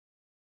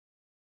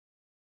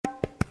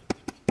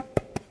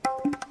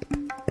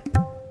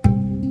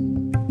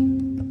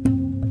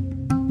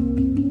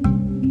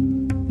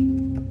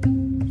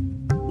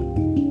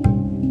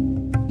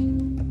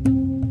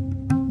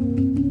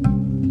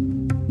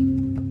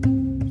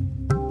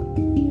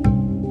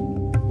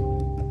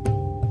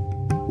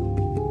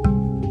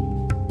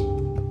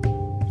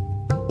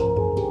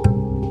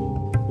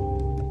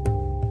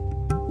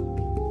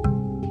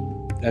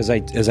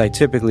as I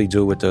typically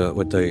do with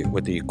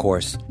the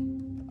course,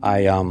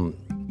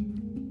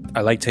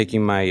 I like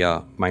taking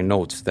my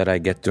notes that I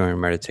get during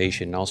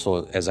meditation,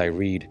 also as I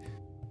read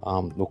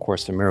the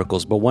Course in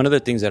Miracles. But one of the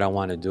things that I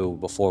want to do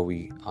before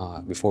we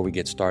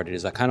get started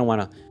is I kind of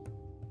want to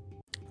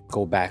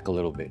go back a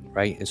little bit,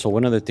 right? And so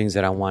one of the things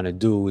that I want to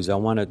do is I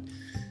want to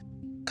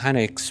kind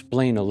of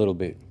explain a little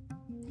bit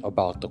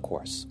about the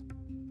course.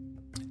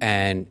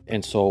 And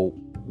so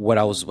what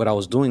I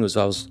was doing was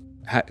I was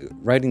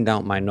writing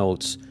down my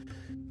notes.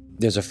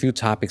 There's a few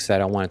topics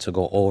that I wanted to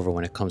go over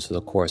when it comes to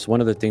the course.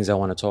 One of the things I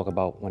want to talk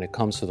about when it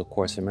comes to the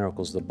Course in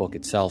Miracles, the book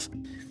itself.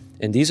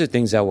 And these are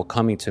things that were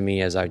coming to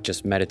me as I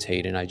just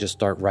meditate and I just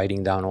start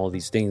writing down all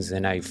these things.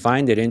 And I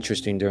find it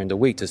interesting during the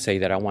week to say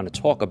that I want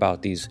to talk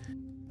about these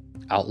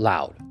out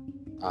loud,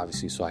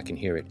 obviously, so I can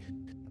hear it.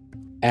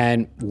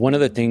 And one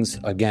of the things,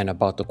 again,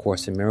 about the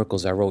Course in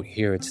Miracles, I wrote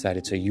here, it's that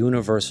it's a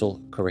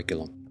universal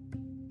curriculum.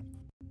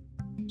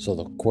 So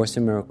the Course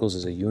in Miracles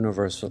is a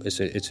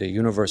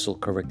universal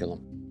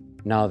curriculum.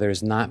 Now,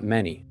 there's not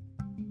many,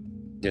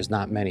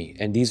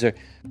 and these are,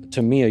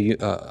 to me,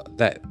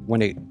 that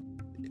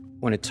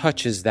when it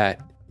touches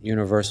that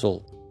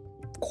universal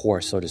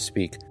course, so to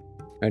speak,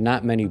 there are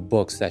not many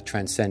books that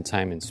transcend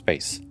time and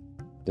space.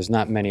 There's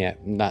not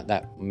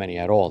that many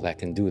at all that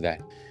can do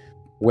that.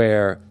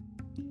 Where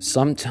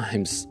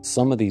sometimes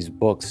some of these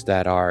books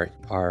that are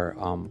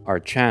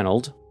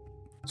channeled,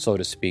 so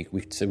to speak,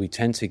 we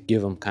tend to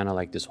give them kind of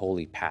like this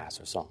holy pass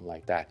or something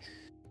like that.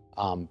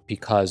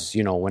 Because,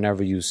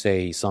 whenever you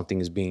say something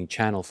is being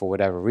channeled for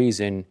whatever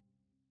reason,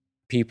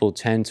 people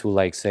tend to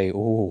like say,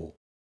 oh,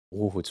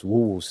 it's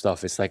woo-woo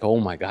stuff. It's like, oh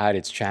my God,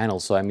 it's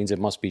channeled, so that means it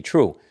must be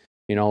true.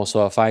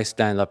 So if I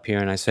stand up here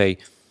and I say,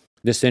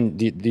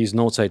 these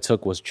notes I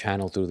took was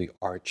channeled through the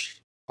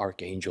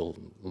Archangel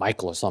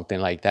Michael or something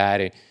like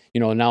that. And,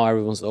 now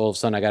all of a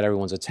sudden I got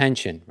everyone's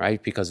attention,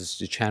 right? Because it's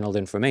the channeled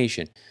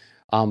information.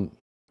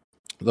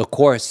 The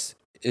course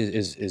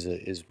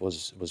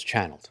was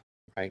channeled,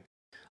 right?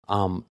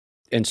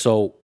 And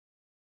so,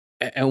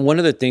 and one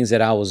of the things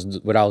that I was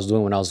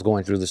doing when I was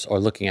going through this or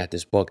looking at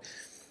this book,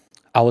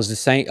 I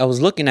was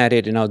looking at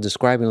it and I was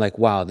describing like,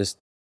 wow, this,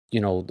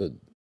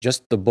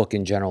 just the book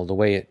in general, the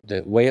way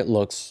it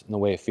looks and the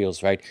way it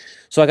feels, right?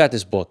 So I got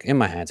this book in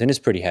my hands and it's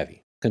pretty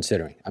heavy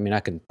considering. I mean, I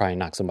could probably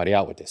knock somebody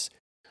out with this.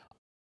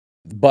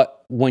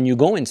 But when you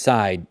go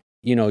inside,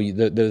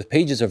 the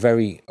pages are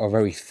very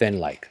thin,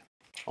 like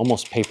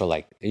almost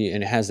paper-like,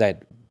 and it has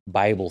that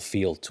Bible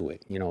feel to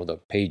it. The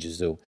pages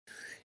do.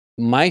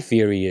 My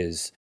theory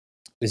is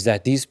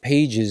that these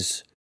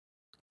pages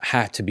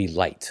had to be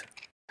light,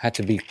 had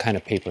to be kind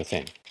of paper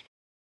thin,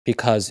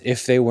 because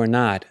if they were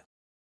not,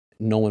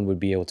 no one would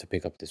be able to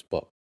pick up this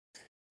book.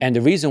 And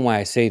the reason why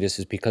I say this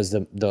is because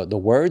the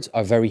words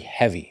are very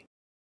heavy.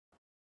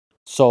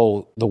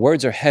 So the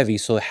words are heavy,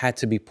 so it had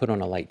to be put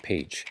on a light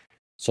page.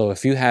 So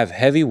if you have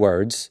heavy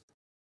words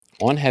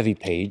on heavy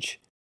page,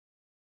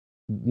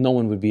 no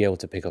one would be able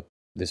to pick up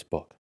this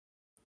book.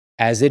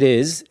 As it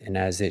is, and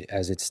as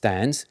it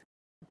stands,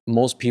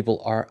 most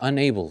people are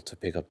unable to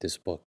pick up this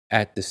book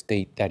at the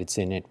state that it's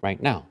in it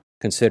right now.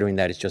 Considering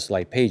that it's just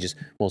light pages,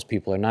 most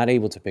people are not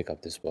able to pick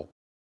up this book.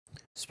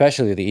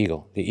 Especially the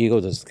ego. The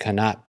ego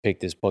cannot pick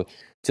this book.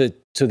 To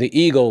the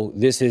ego,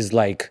 this is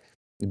like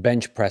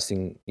bench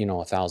pressing,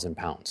 1,000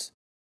 pounds.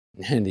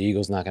 And the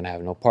ego's not going to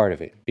have no part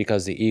of it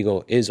because the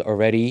ego is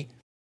already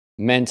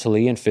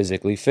mentally and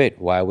physically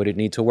fit. Why would it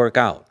need to work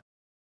out?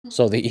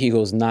 So the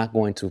ego is not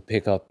going to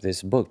pick up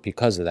this book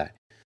because of that.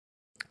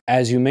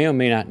 As you may or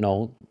may not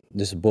know,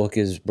 this book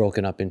is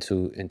broken up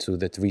into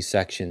the three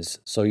sections.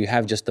 So you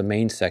have just the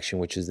main section,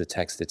 which is the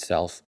text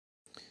itself.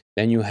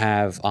 Then you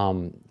have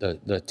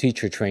the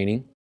teacher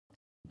training,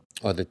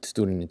 or the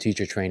student and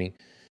teacher training,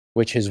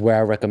 which is where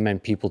I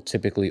recommend people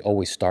typically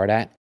always start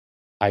at.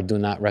 I do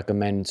not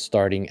recommend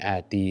starting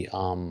at the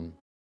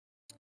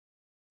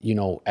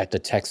at the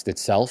text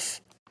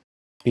itself,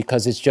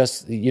 because it's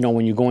just,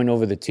 when you're going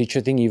over the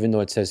teacher thing, even though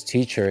it says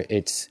teacher,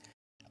 it's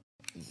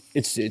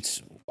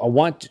I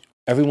want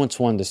everyone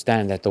to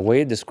understand that the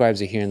way it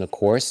describes it here in the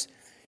course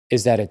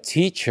is that a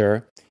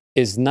teacher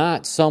is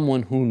not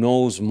someone who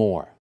knows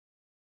more.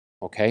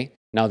 Okay?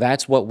 Now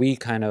that's what we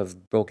kind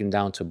of broken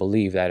down to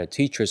believe, that a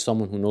teacher is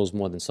someone who knows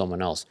more than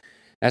someone else.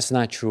 That's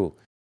not true.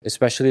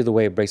 Especially the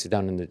way it breaks it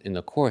down in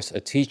the course. A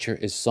teacher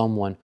is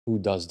someone who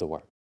does the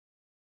work.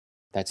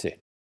 That's it.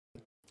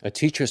 A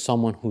teacher is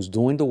someone who's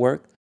doing the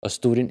work. A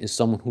student is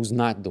someone who's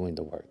not doing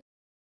the work,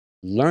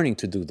 learning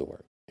to do the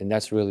work. And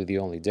that's really the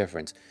only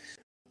difference.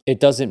 It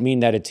doesn't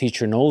mean that a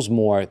teacher knows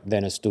more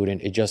than a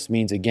student. It just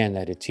means, again,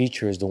 that a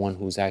teacher is the one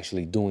who's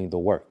actually doing the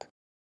work.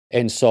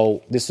 And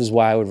so this is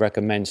why I would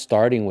recommend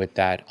starting with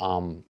that,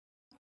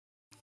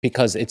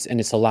 because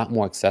it's a lot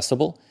more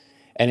accessible.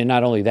 And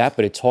not only that,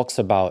 but it talks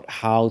about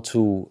how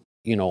to,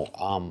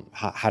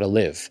 how to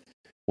live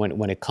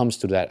when it comes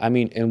to that. I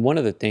mean, and one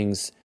of the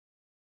things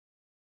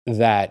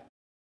that,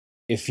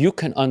 if you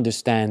can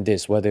understand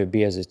this, whether it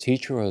be as a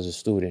teacher or as a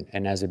student,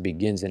 and as it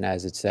begins and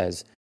as it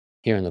says,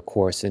 here in the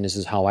course, and this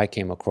is how I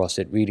came across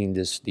it, reading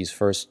these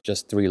first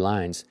just 3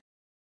 lines.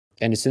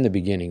 And it's in the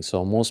beginning,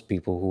 so most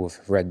people who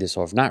have read this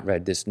or have not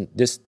read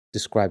this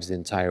describes the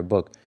entire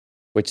book,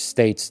 which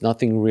states,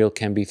 nothing real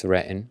can be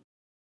threatened,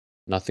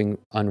 nothing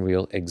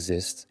unreal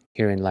exists,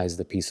 herein lies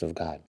the peace of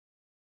God.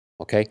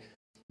 Okay?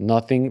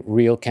 Nothing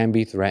real can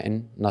be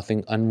threatened,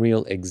 nothing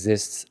unreal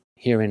exists,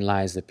 herein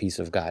lies the peace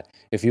of God.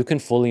 If you can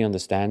fully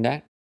understand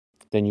that,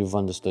 then you've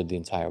understood the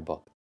entire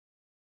book.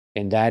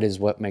 And that is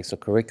what makes a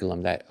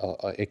curriculum, that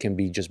it can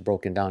be just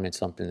broken down in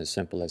something as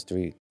simple as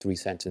three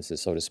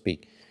sentences, so to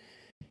speak.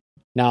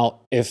 Now,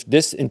 if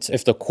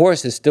the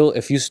course is still,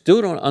 if you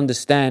still don't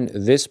understand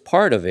this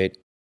part of it,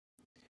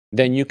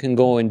 then you can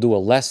go and do a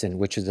lesson,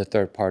 which is the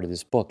third part of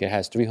this book. It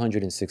has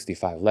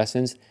 365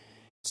 lessons.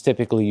 It's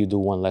typically you do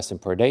 1 lesson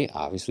per day,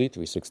 obviously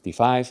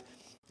 365.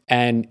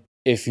 And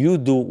if you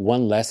do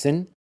 1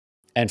 lesson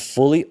and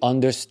fully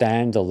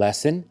understand the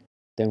lesson,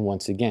 then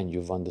once again,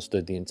 you've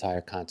understood the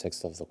entire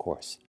context of the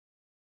course.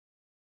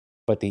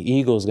 But the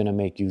ego is going to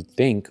make you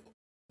think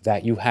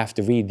that you have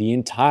to read the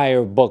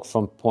entire book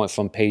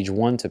from page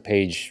 1 to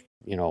page,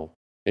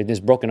 it is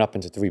broken up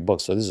into 3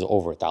 books. So this is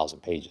over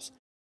 1,000 pages.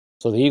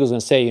 So the ego is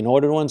going to say, in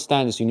order to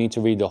understand this, you need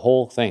to read the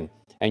whole thing.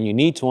 And you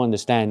need to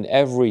understand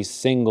every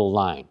single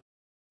line,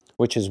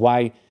 which is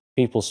why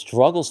people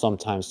struggle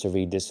sometimes to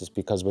read this, is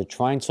because we're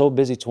trying so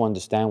busy to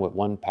understand what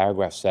one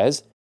paragraph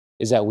says,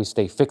 is that we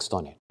stay fixed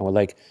on it. And we're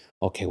like,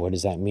 okay, what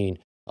does that mean?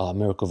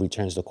 Miracle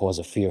returns the cause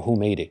of fear. Who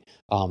made it?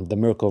 The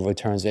miracle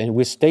returns. And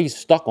we stay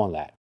stuck on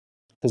that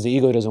because the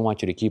ego doesn't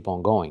want you to keep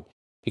on going,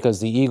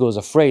 because the ego is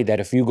afraid that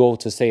if you go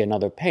to, say,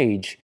 another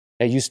page,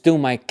 that you still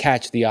might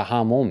catch the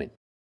aha moment,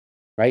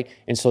 right?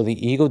 And so the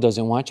ego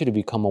doesn't want you to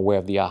become aware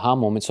of the aha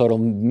moment. So it'll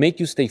make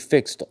you stay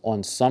fixed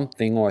on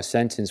something or a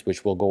sentence,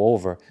 which we'll go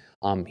over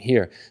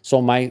here.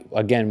 So my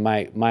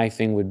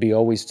thing would be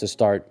always to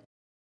start,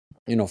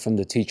 from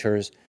the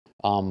teachers,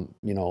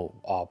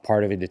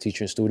 part of it, the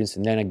teacher and students.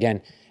 And then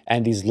again,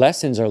 and these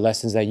lessons are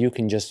lessons that you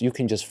can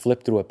just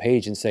flip through a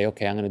page and say,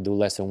 okay, I'm going to do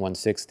lesson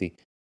 160.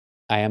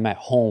 I am at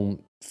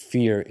home,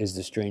 fear is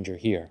the stranger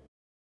here.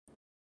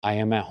 I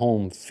am at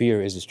home,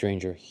 fear is the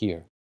stranger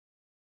here.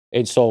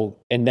 And so,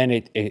 and then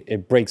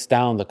it breaks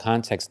down the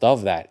context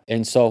of that.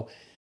 And so,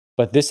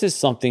 but this is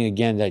something,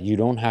 again, that you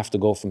don't have to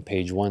go from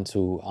page 1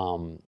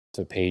 to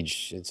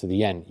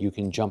the end. You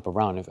can jump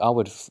around. I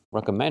would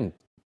recommend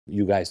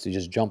you guys to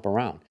just jump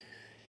around.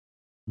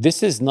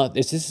 This is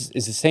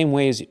the same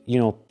way as,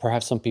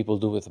 perhaps some people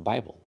do with the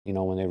Bible.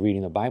 When they're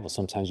reading the Bible,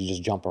 sometimes you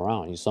just jump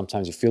around.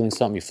 Sometimes you're feeling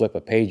something, you flip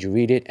a page, you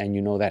read it, and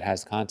that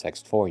has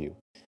context for you.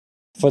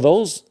 For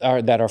those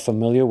that are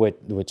familiar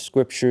with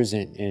scriptures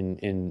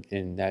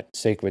in that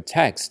sacred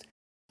text,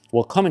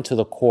 will come into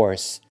the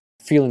course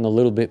feeling a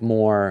little bit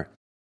more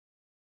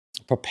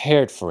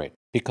prepared for it,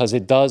 because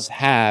it does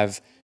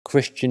have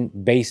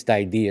Christian-based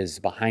ideas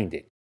behind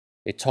it.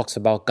 It talks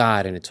about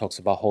God, and it talks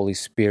about Holy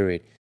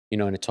Spirit,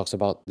 and it talks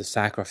about the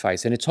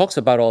sacrifice, and it talks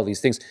about all these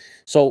things.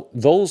 So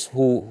those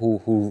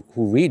who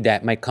read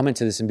that might come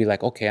into this and be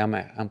like, okay,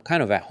 I'm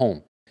kind of at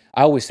home.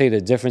 I always say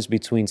the difference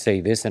between, say,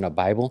 this and a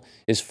Bible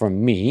is, for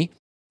me,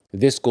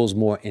 this goes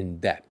more in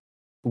depth.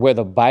 Where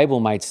the Bible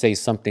might say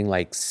something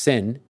like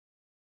sin,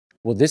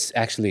 well, this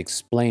actually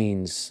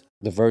explains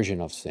the version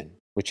of sin,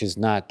 which is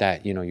not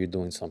that, you're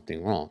doing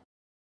something wrong,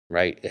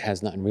 right? It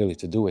has nothing really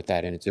to do with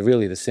that. And it's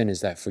really, the sin is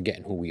that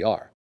forgetting who we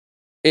are.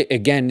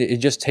 It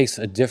just takes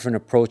a different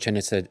approach, and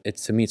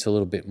to me, it's a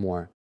little bit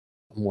more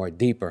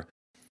deeper.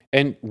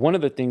 And one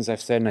of the things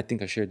I've said, and I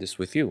think I shared this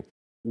with you,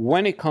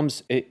 when it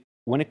comes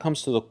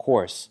to the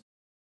course,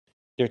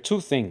 there are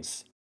 2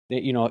 things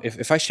that,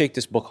 if I shake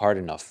this book hard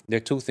enough, there are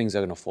 2 things that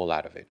are going to fall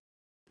out of it.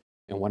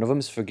 And one of them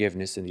is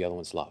forgiveness, and the other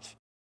one's love.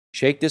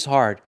 Shake this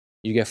hard,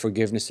 you get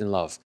forgiveness and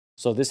love.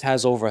 So this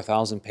has over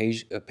 1,000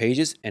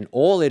 pages, and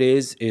all it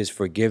is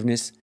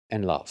forgiveness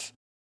and love,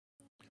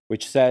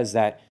 which says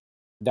that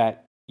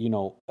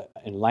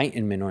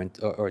enlightenment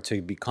or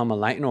to become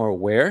enlightened or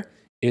aware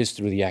is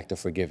through the act of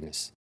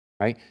forgiveness.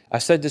 Right?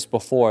 I've said this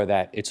before,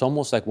 that it's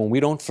almost like when we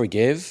don't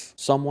forgive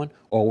someone,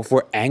 or if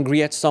we're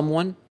angry at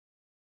someone,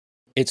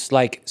 it's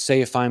like,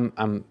 say if I'm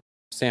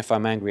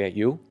angry at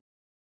you,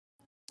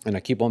 and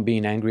I keep on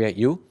being angry at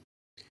you,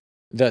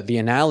 the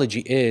analogy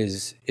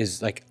is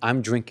like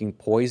I'm drinking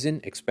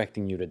poison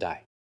expecting you to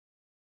die.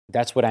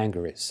 That's what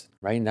anger is,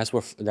 right? And that's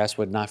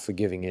what not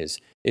forgiving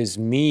is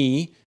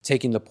me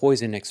taking the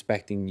poison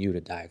expecting you to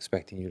die,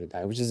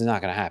 which is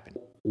not going to happen.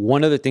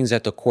 One of the things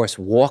that the course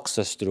walks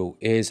us through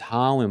is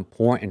how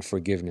important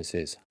forgiveness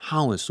is,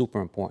 how super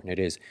important it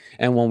is.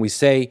 And when we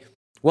say,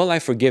 well,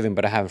 I've forgiven,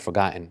 but I haven't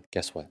forgotten,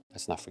 guess what?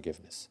 That's not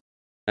forgiveness.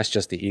 That's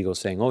just the ego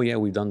saying, oh yeah,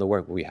 we've done the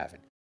work, but we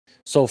haven't.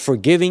 So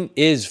forgiving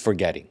is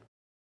forgetting.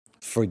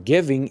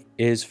 Forgiving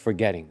is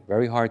forgetting.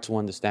 Very hard to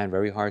understand,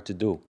 very hard to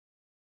do.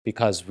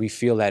 Because we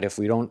feel that if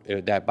we don't,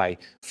 that by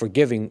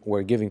forgiving,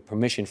 we're giving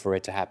permission for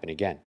it to happen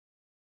again.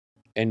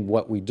 And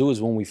what we do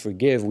is when we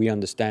forgive, we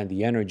understand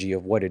the energy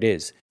of what it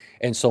is.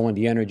 And so when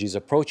the energy is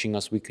approaching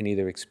us, we can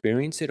either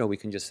experience it, or we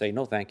can just say,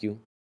 no, thank you.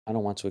 I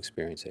don't want to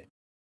experience it.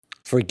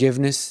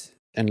 forgiveness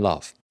and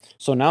love.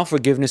 So now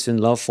forgiveness and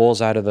love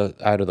falls out of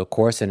the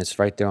course, and it's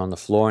right there on the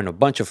floor, and a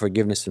bunch of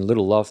forgiveness and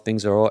little love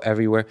things are all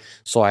everywhere.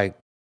 So I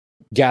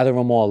gather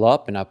them all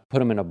up and I put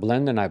them in a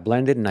blender and I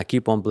blend it and I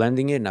keep on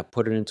blending it and I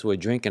put it into a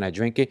drink and I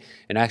drink it.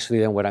 And actually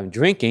then what I'm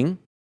drinking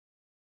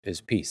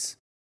is peace.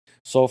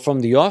 So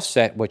from the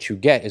offset, what you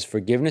get is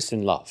forgiveness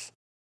and love.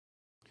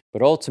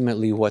 But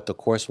ultimately what the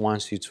course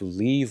wants you to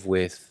leave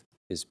with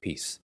is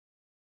peace.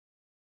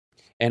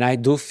 And I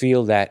do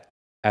feel that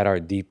at our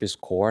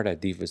deepest core, at our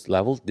deepest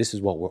level, this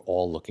is what we're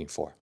all looking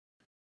for.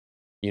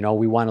 You know,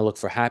 we want to look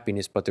for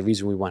happiness, but the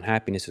reason we want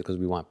happiness is because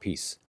we want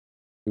peace.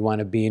 We want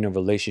to be in a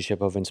relationship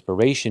of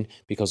inspiration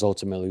because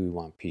ultimately we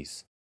want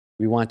peace.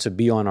 We want to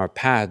be on our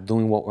path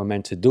doing what we're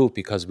meant to do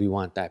because we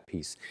want that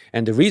peace.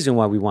 And the reason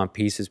why we want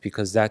peace is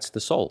because that's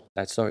the soul.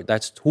 That's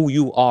who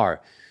you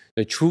are.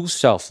 The true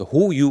self,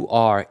 who you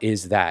are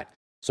is that.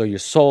 So your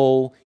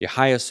soul, your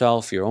higher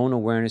self, your own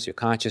awareness, your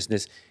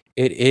consciousness,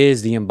 it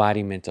is the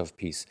embodiment of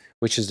peace,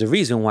 which is the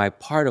reason why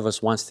part of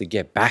us wants to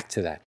get back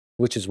to that,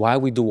 which is why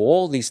we do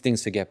all these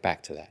things to get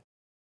back to that.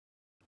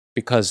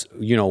 Because,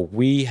 you know,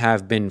 we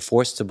have been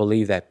forced to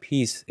believe that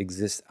peace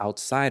exists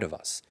outside of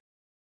us.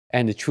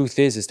 And the truth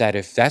is that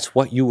if that's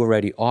what you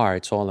already are,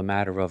 it's all a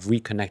matter of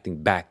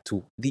reconnecting back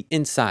to the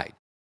inside.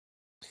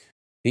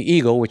 The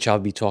ego, which I'll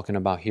be talking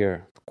about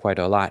here quite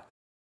a lot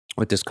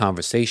with this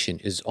conversation,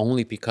 is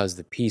only because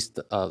the peace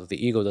of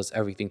the ego does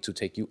everything to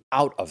take you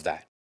out of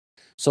that.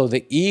 So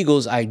the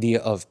ego's idea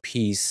of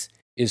peace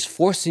is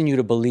forcing you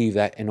to believe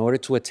that in order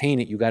to attain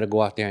it, you got to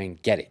go out there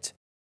and get it,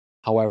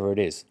 however it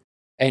is.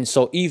 And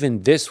so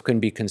even this can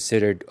be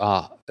considered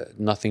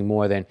nothing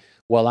more than,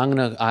 well, I'm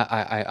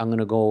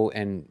gonna go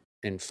and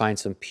find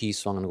some peace,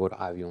 so I'm gonna go to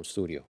Avion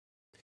Studio,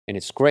 and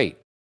it's great.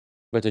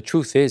 But the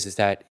truth is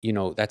that, you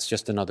know, that's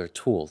just another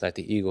tool that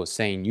the ego is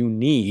saying you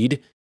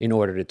need in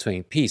order to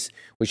attain peace,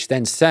 which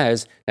then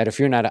says that if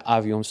you're not at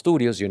Avion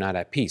Studios, you're not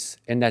at peace,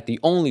 and that the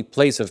only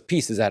place of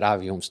peace is at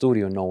Avion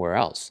Studio, nowhere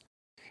else.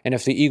 And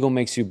if the ego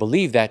makes you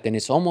believe that, then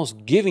it's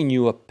almost giving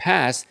you a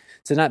pass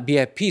to not be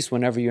at peace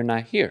whenever you're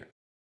not here.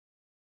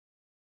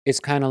 It's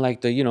kind of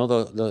like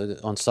the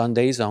on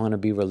Sundays I'm going to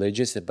be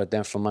religious, but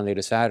then from Monday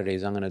to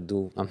Saturdays I'm not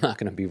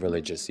going to be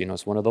religious. You know,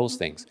 it's one of those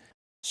things.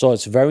 So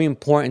it's very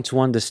important to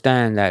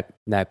understand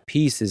that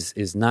peace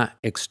is not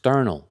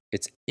external,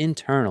 it's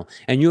internal,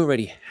 and you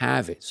already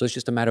have it. So it's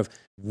just a matter of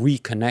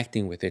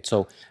reconnecting with it.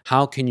 So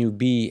how can you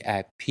be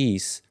at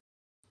peace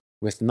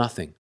with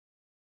nothing?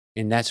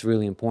 And that's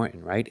really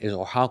important, right?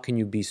 Or how can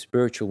you be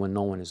spiritual when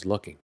no one is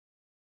looking?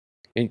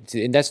 And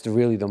that's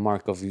really the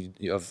mark of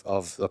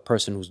a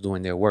person who's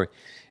doing their work.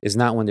 Is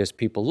not when there's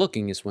people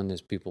looking, it's when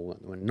there's people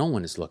when no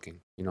one is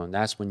looking. You know, and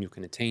that's when you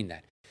can attain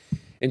that.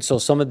 And so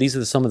some of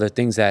the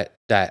things that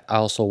I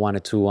also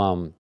wanted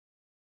to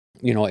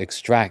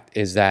extract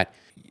is that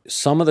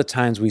some of the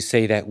times we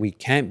say that we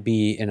can't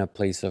be in a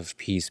place of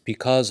peace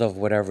because of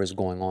whatever is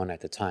going on at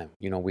the time.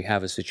 You know, we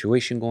have a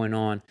situation going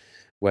on,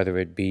 whether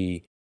it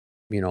be,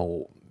 you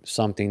know,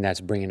 something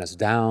that's bringing us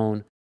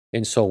down.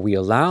 And so we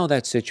allow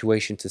that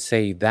situation to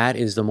say that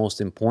is the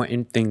most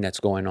important thing that's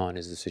going on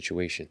is the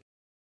situation.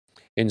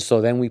 And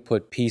so then we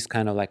put peace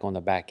kind of like on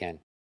the back end.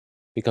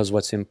 Because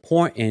what's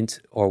important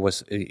or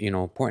what's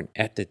important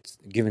at the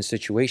given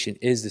situation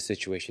is the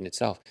situation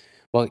itself.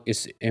 Well,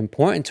 it's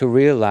important to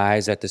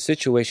realize that the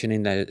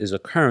situation that is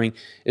occurring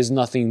is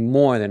nothing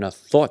more than a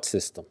thought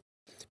system.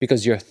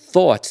 Because your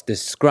thoughts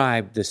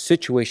describe the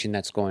situation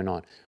that's going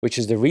on, which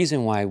is the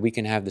reason why we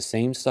can have the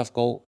same stuff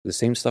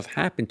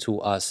happen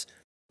to us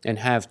and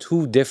have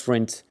two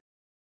different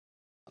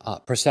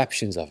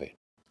perceptions of it.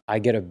 I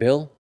get a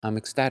bill, I'm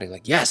ecstatic,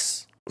 like,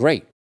 yes,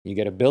 great. You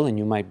get a bill and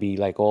you might be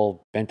like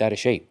all bent out of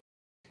shape.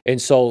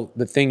 And so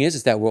the thing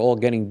is that we're all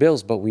getting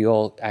bills, but we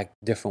all act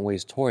different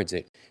ways towards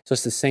it. So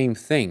it's the same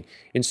thing.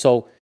 And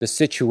so the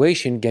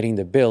situation getting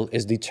the bill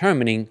is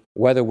determining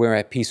whether we're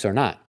at peace or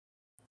not.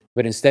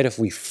 But instead, if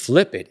we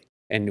flip it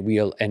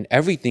and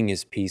everything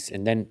is peace,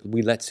 and then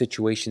we let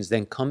situations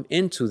then come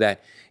into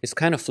that, it's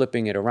kind of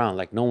flipping it around.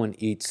 Like no one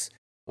eats,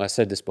 well, I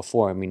said this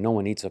before, I mean, no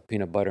one eats a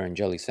peanut butter and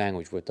jelly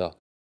sandwich with the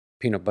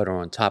peanut butter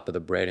on top of the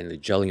bread and the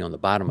jelly on the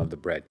bottom of the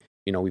bread.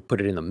 You know, we put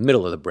it in the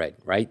middle of the bread,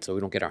 right? So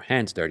we don't get our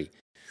hands dirty.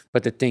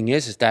 But the thing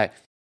is that,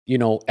 you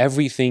know,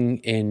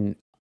 everything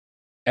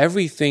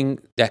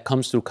that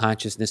comes through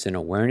consciousness and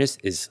awareness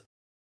is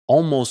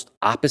almost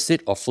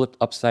opposite or flipped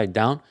upside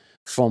down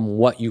from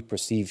what you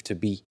perceive to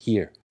be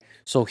here.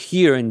 So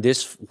here in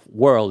this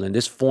world, in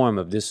this form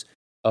of this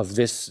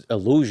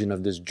illusion,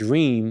 of this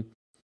dream,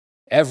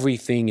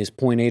 everything is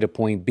point A to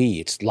point B.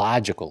 It's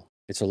logical.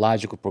 It's a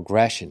logical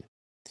progression.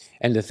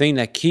 And the thing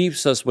that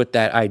keeps us with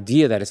that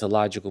idea that it's a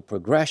logical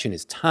progression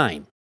is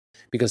time.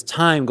 Because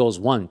time goes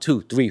 1,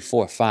 2, 3,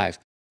 4, 5,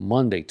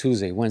 Monday,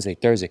 Tuesday, Wednesday,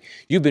 Thursday.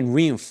 You've been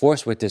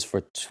reinforced with this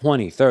for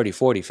 20, 30,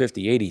 40,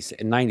 50, 80,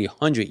 90,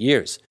 100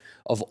 years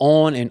of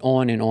on and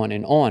on and on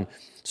and on.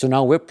 So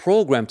now we're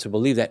programmed to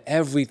believe that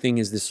everything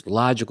is this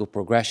logical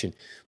progression.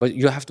 But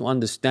you have to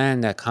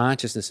understand that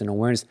consciousness and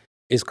awareness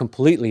is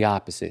completely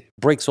opposite. It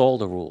breaks all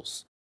the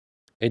rules.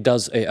 It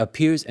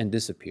appears and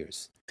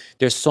disappears.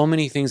 There's so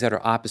many things that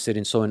are opposite.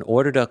 And so in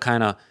order to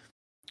kind of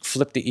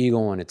flip the ego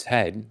on its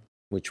head,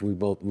 which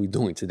we're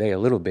doing today a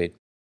little bit,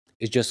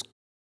 is just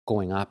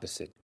going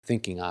opposite,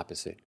 thinking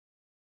opposite,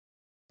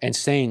 and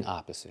saying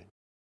opposite.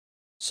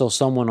 So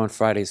someone on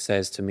Friday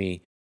says to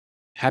me,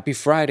 "Happy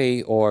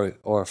Friday,"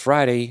 or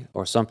Friday,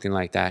 or something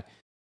like that.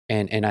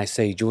 And I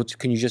say, "George,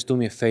 can you just do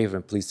me a favor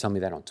and please tell me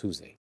that on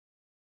Tuesday?"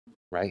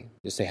 Right?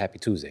 Just say Happy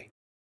Tuesday.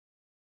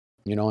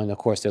 And of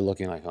course they're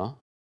looking like, huh?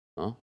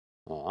 Huh?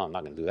 Oh, I'm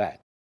not going to do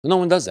that. No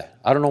one does that.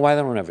 I don't know why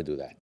they don't ever do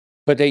that.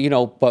 But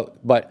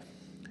but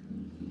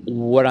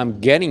what I'm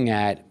getting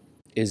at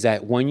is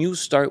that when you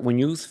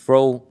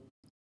throw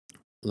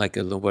like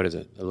a little, what is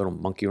it? A little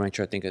monkey wrench,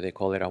 I think they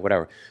call it, or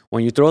whatever.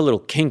 When you throw a little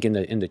kink in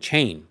the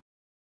chain,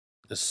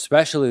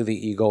 especially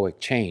the egoic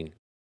chain,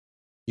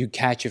 you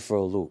catch it for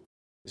a loop.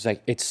 It's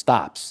like it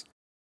stops.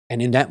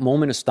 And in that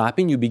moment of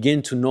stopping, you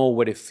begin to know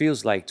what it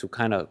feels like to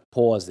kind of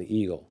pause the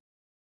ego.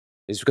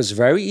 It's because it's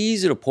very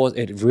easy to pause.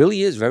 It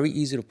really is very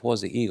easy to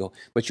pause the ego,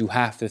 but you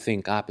have to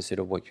think opposite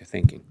of what you're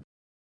thinking.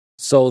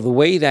 So the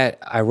way that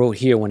I wrote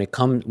here, when it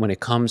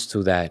comes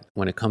to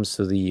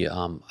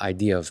the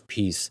idea of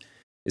peace,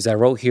 is I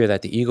wrote here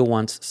that the ego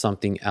wants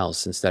something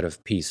else instead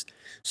of peace.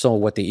 So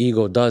what the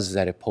ego does is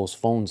that it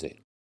postpones it.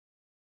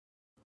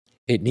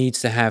 It needs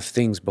to have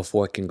things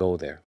before it can go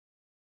there,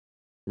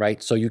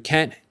 right? So you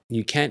can't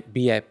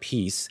be at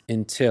peace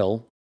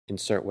until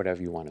insert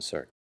whatever you want to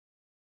insert.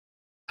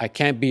 I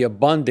can't be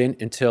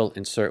abundant until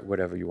insert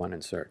whatever you want to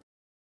insert.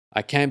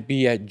 I can't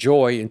be at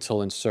joy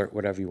until insert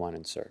whatever you want to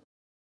insert.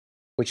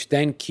 Which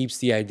then keeps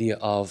the idea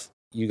of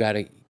you got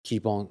to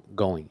keep on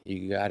going.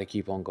 You got to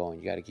keep on going.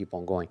 You got to keep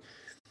on going.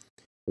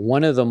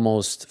 One of the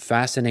most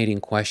fascinating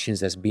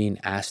questions that's being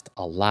asked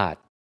a lot,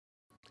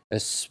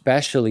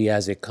 especially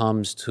as it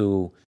comes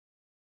to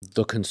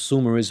the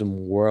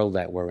consumerism world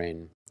that we're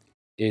in,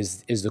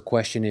 is the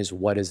question is,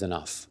 what is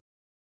enough?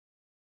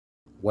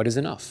 What is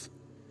enough?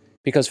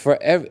 Because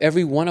for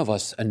every one of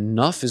us,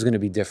 enough is going to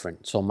be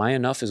different. So my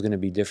enough is going to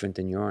be different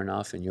than your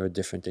enough, and you're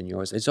different than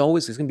yours. It's going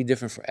to be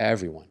different for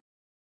everyone.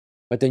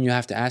 But then you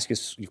have to ask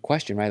your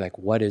question, right? Like,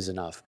 what is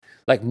enough?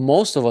 Like,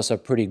 most of us are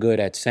pretty good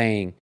at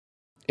saying,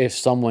 if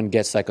someone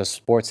gets, like, a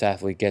sports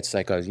athlete gets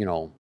like a,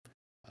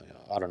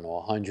 I don't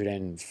know,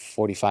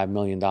 $145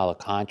 million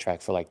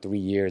contract for like 3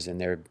 years,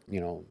 and they're,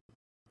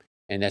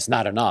 and that's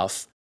not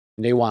enough.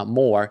 And they want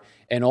more.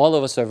 And all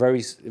of us are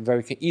very,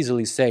 very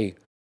easily say,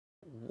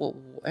 well,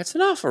 that's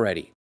enough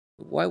already.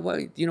 Why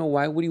would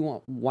he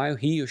want, why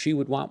he or she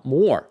would want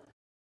more?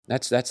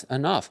 That's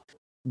enough.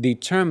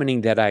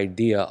 Determining that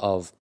idea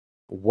of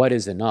what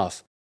is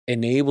enough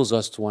enables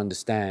us to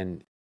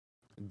understand,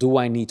 do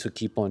I need to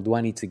keep on? Do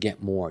I need to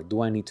get more?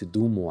 Do I need to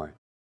do more?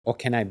 Or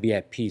can I be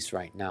at peace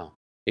right now?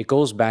 It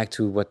goes back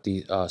to what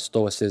the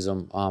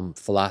Stoicism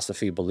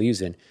philosophy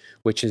believes in,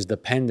 which is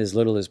depend as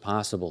little as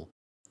possible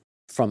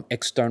from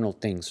external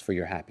things for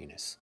your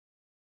happiness.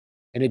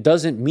 And it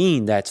doesn't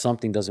mean that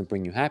something doesn't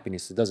bring you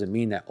happiness. It doesn't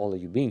mean that all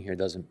of you being here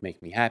doesn't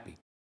make me happy.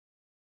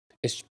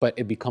 But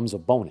it becomes a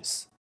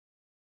bonus,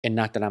 and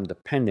not that I'm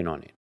dependent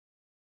on it.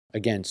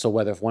 Again, so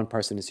whether if one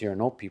person is here or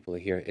no people are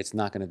here, it's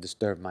not going to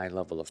disturb my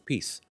level of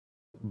peace.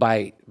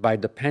 By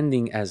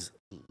depending as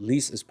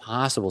least as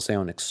possible, say,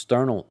 on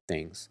external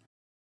things,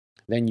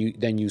 then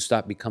you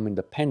stop becoming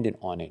dependent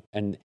on it.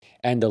 And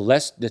the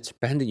less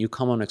dependent you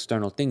come on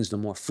external things, the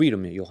more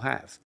freedom you'll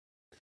have.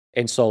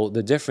 And so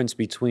the difference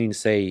between,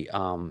 say,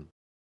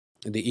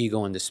 the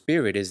ego and the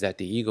spirit is that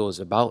the ego is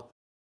about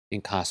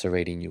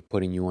incarcerating you,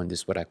 putting you in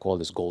this, what I call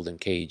this golden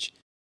cage,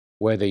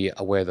 where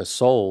the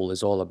soul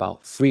is all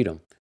about freedom,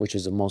 which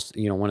is the most,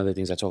 one of the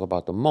things I talk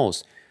about the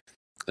most,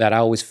 that I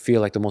always feel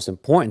like the most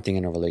important thing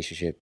in a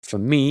relationship. For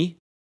me,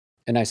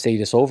 and I say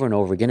this over and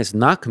over again, it's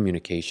not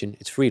communication,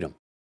 it's freedom.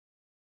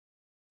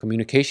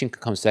 Communication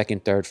can come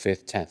second, third,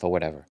 fifth, 10th, or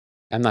whatever.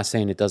 I'm not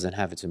saying it doesn't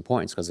have its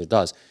importance, because it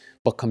does.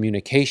 But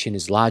communication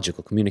is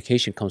logical.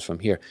 Communication comes from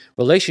here.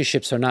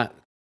 Relationships are not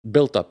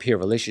built up here.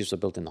 Relationships are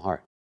built in the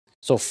heart.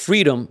 So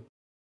freedom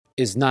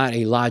is not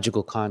a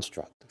logical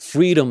construct.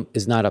 Freedom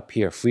is not up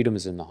here. Freedom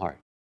is in the heart.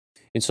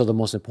 And so the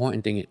most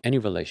important thing in any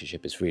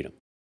relationship is freedom.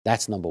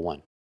 That's number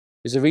one.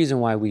 There's a reason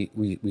why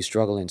we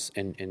struggle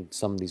in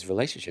some of these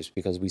relationships,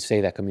 because we say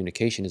that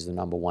communication is the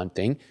number one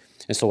thing.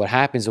 And so what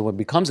happens, and what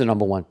becomes the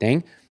number one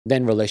thing,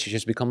 then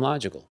relationships become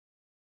logical.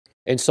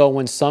 And so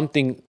when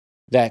something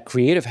that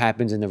creative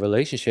happens in the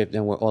relationship,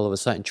 then we're all of a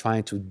sudden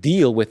trying to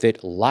deal with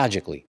it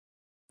logically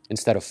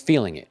instead of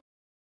feeling it.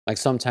 Like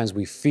sometimes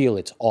we feel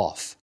it's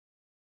off,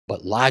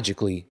 but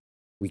logically,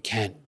 we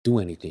can't do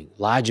anything.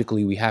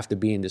 Logically, we have to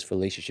be in this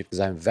relationship because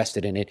I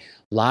invested in it.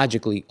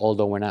 Logically,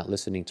 although we're not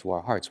listening to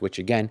our hearts, which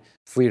again,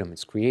 freedom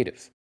is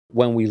creative.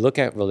 When we look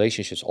at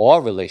relationships,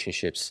 all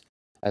relationships,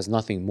 as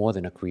nothing more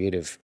than a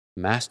creative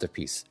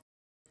masterpiece,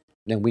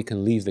 then we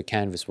can leave the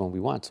canvas when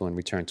we want to and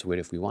return to it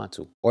if we want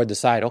to. Or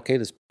decide, okay,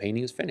 this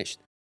painting is finished.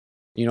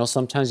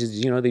 Sometimes,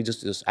 they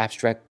just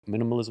abstract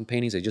minimalism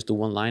paintings. They just do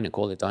one line and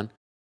call it done.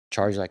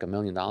 Charge like $1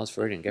 million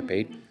for it and get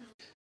paid.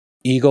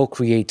 Ego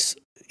creates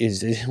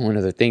is one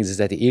of the things is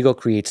that the ego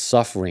creates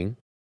suffering.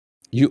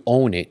 You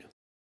own it.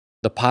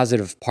 The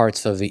positive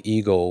parts of the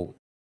ego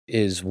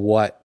is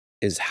what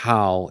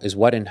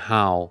and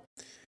how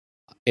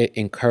it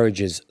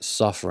encourages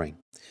suffering.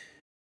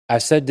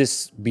 I've said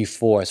this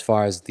before as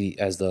far as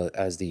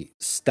the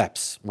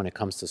steps when it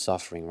comes to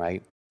suffering,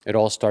 right? It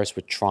all starts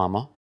with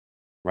trauma,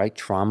 right?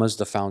 Trauma is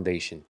the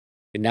foundation.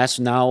 And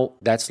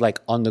that's like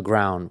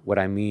underground. What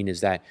I mean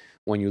is that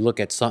when you look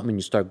at something and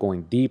you start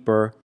going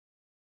deeper,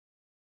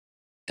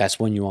 that's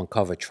when you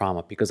uncover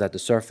trauma, because at the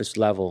surface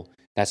level,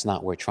 that's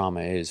not where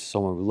trauma is.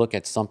 So when we look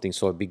at something,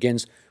 so it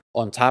begins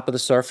on top of the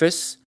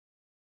surface.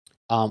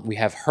 We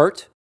have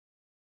hurt,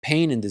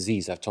 pain, and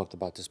disease. I've talked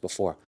about this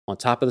before. On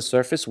top of the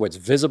surface, where it's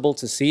visible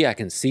to see, I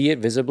can see it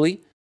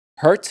visibly.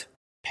 Hurt,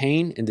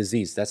 pain, and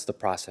disease. That's the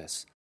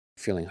process.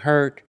 Feeling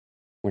hurt,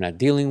 we're not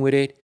dealing with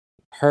it.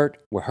 Hurt,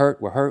 we're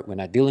hurt, we're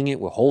not dealing it,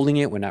 we're holding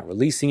it, we're not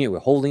releasing it, we're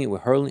holding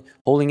it,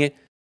 holding it.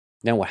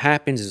 Then what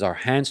happens is our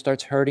hand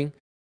starts hurting.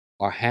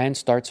 Our hand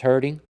starts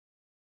hurting.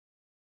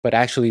 But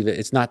actually,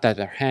 it's not that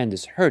our hand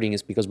is hurting,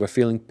 it's because we're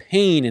feeling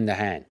pain in the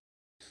hand.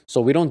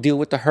 So we don't deal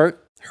with the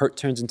hurt. Hurt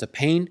turns into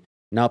pain.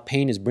 Now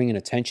pain is bringing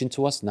attention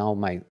to us. Now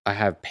I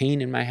have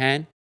pain in my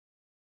hand,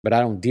 but I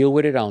don't deal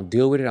with it. I don't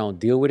deal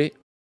with it.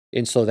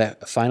 And so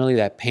that finally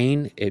that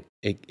pain,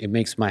 it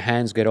makes my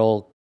hands get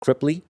all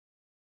cripply.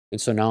 And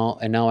so now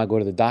I go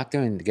to the doctor,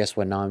 and guess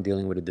what? Now I'm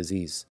dealing with a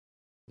disease.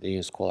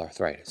 It's called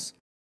arthritis.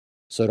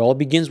 So it all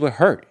begins with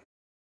hurt.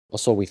 Or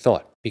so we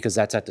thought, because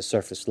that's at the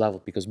surface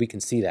level, because we can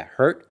see that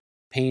hurt,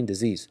 pain,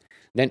 disease.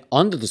 Then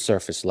under the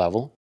surface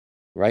level,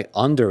 right,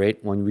 under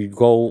it, when we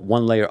go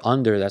one layer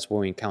under, that's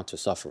where we encounter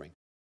suffering.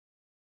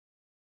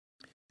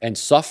 And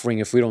suffering,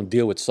 if we don't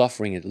deal with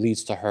suffering, it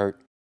leads to hurt,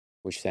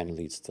 which then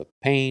leads to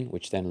pain,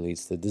 which then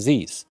leads to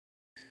disease.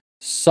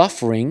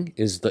 Suffering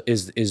is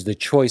the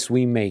choice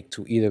we make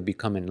to either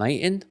become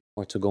enlightened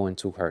or to go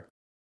into hurt.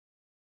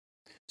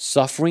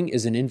 Suffering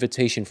is an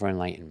invitation for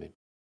enlightenment.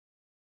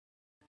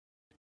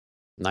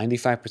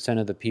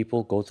 95% of the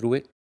people go through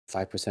it.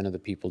 5% of the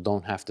people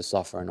don't have to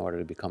suffer in order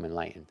to become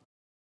enlightened.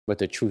 But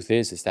the truth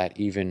is that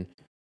even,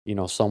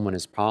 someone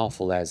as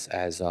powerful as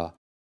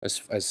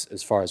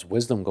far as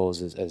wisdom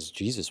goes, as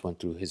Jesus went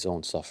through his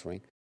own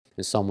suffering,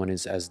 and someone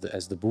as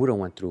the Buddha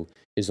went through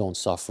his own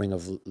suffering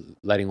of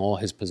letting all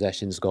his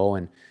possessions go,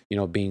 and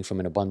being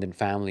from an abundant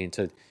family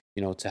into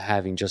to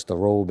having just a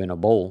robe and a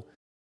bowl,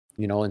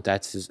 and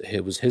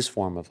it was his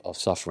form of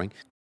suffering.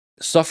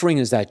 Suffering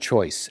is that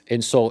choice.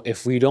 And so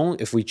if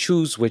we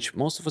choose, which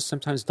most of us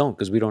sometimes don't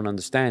because we don't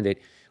understand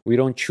it, we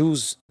don't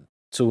choose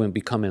to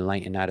become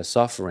enlightened out of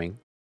suffering,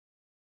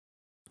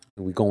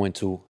 we go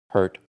into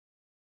hurt,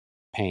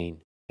 pain,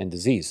 and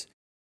disease.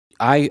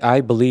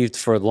 I believed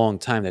for a long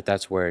time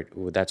that's where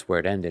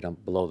it ended,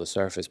 below the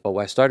surface. But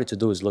what I started to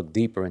do is look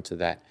deeper into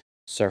that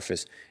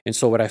surface. And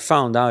so what I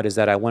found out is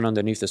that I went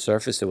underneath the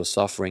surface. It was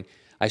suffering.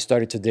 I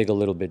started to dig a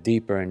little bit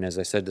deeper. And as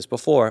I said this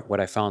before, what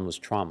I found was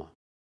trauma.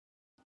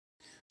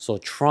 So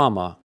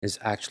trauma is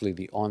actually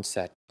the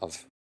onset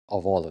of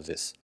all of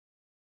this.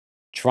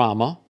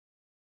 Trauma,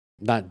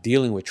 not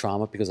dealing with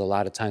trauma, because a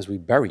lot of times we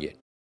bury it.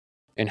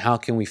 And how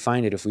can we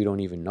find it if we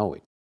don't even know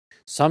it?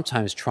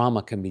 Sometimes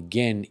trauma can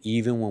begin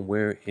even when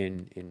we're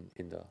in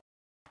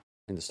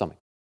the stomach,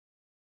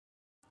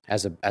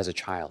 as a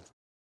child.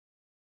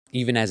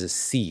 Even as a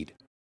seed,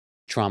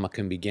 trauma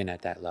can begin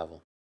at that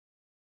level.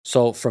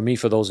 So for me,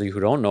 for those of you who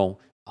don't know,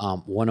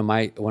 one of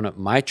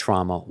my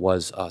trauma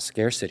was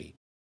scarcity.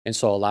 And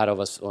so a lot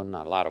of us, or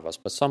not a lot of us,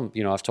 but some,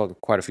 I've talked to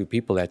quite a few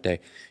people that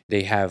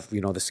they have,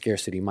 the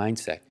scarcity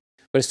mindset.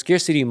 But a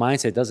scarcity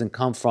mindset doesn't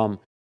come from,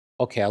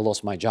 okay, I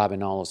lost my job and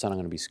now all of a sudden I'm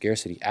going to be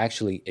scarcity.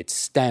 Actually, it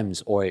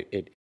stems, or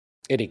it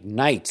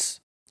ignites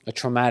a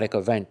traumatic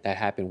event that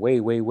happened way,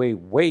 way, way,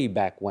 way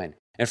back when.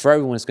 And for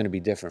everyone, it's going to be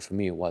different. For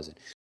me, it wasn't.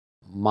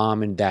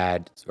 Mom and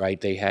dad,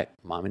 right?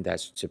 Mom and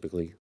dad's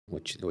typically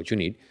what you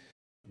need.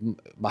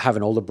 I have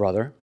an older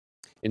brother.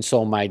 And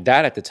so my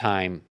dad at the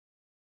time,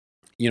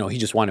 he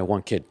just wanted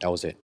one kid. That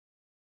was it.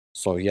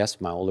 So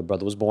yes, my older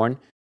brother was born,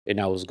 and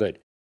that was good.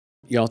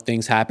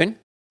 Things happen.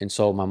 And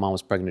so my mom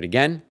was pregnant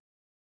again.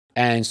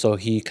 And so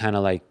he kind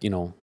of like,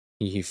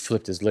 he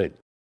flipped his lid.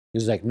 He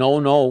was like,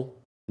 no,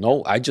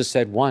 I just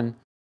said one,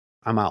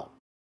 I'm out.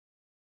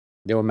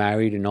 They were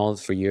married and all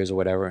for years or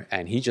whatever.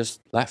 And he just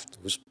left.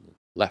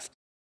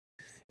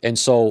 And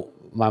so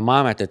my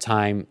mom at the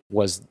time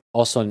was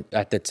also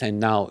at the time.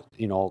 Now,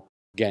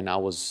 again, I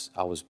was,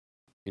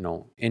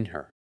 in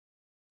her.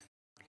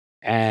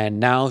 And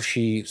now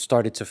she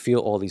started to feel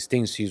all these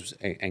things. She was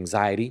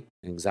anxiety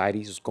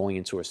was going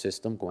into her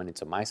system, going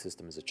into my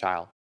system as a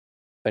child.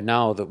 But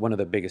now one of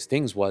the biggest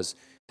things was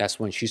that's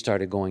when she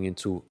started going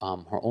into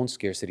her own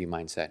scarcity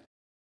mindset,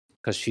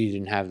 because she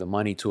didn't have the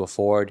money to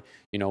afford.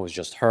 It was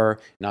just her.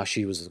 Now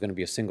she was going to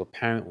be a single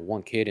parent with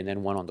one kid and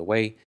then one on the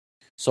way.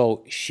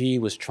 So she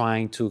was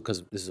trying to,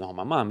 because this is how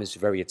my mom is,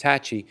 very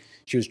attachy.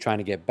 She was trying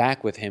to get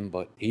back with him,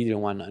 but he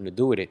didn't want nothing to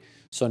do with it.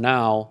 So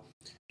now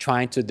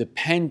trying to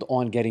depend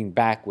on getting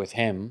back with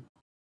him,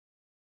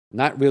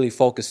 not really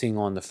focusing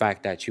on the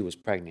fact that she was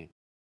pregnant.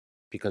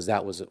 because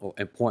that was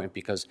important,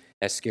 because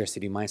that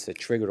scarcity mindset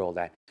triggered all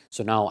that.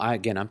 So now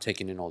I'm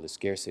taking in all the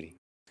scarcity.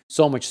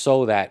 So much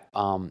so that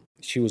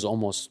she was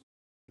almost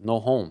no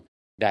home.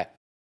 That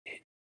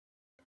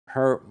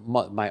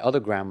my other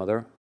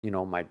grandmother,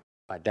 my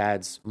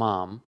dad's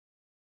mom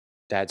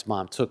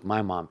took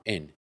my mom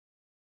in.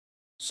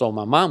 So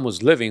my mom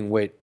was living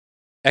with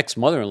ex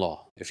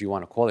mother-in-law, if you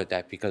want to call it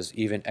that, because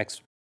even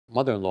ex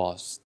mother-in-law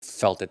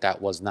felt that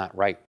that was not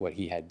right what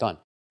he had done,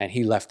 and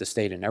he left the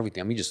state and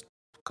everything. I mean, just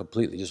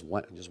completely just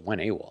went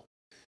AWOL.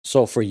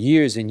 So for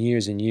years and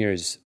years and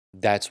years,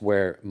 that's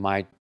where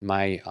my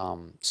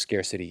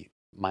scarcity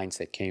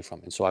mindset came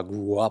from, and so I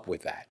grew up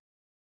with that.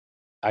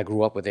 I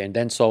grew up with it, and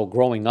then so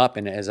growing up,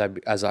 and as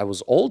I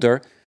was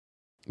older,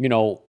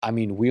 I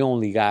mean, we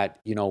only got,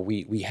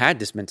 we had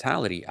this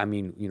mentality. I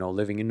mean,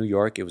 living in New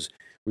York,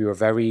 we were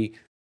very,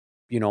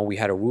 we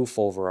had a roof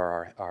over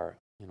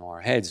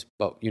our heads,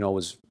 but, it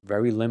was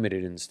very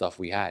limited in the stuff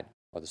we had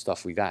or the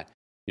stuff we got.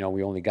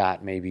 We only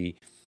got maybe,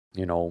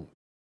 you know,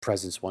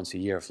 presents once a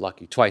year if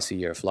lucky, twice a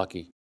year if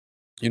lucky,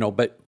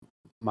 but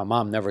my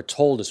mom never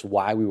told us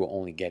why we were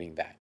only getting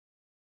that,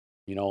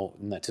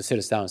 not to sit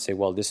us down and say,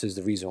 well, this is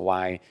the reason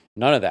why,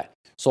 none of that.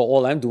 So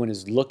all I'm doing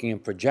is looking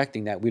and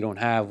projecting that we don't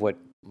have what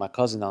my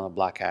cousin down the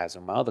block has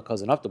or my other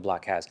cousin up the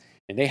block has,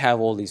 and they have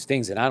all these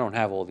things and I don't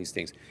have all these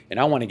things, and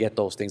I want to get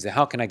those things, and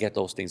how can I get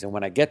those things? And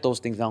when I get those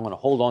things, I'm going to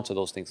hold on to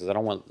those things because I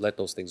don't want to let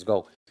those things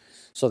go.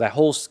 So that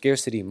whole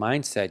scarcity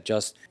mindset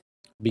just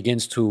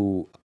begins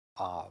to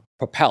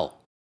propel,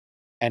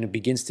 and it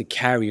begins to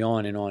carry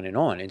on and on and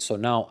on. And so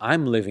now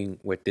I'm living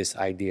with this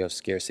idea of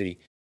scarcity,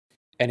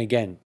 and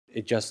again,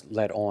 it just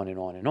led on and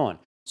on and on.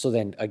 So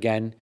then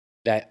again,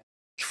 that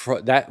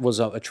was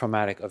a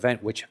traumatic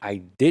event, which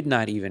I did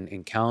not even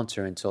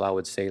encounter until, I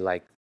would say,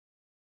 like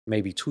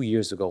maybe 2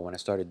 years ago, when I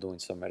started doing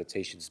some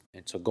meditations,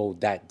 and to go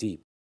that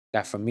deep.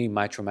 That for me,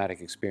 my traumatic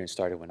experience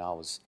started when I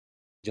was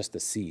just a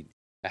seed.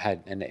 I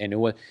had,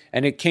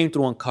 and it came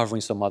through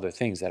uncovering some other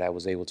things that I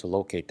was able to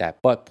locate that.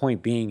 But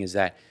point being is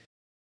that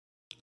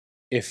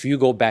if you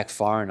go back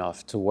far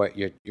enough to what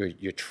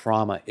your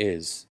trauma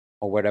is,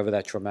 or whatever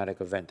that traumatic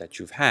event that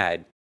you've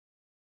had,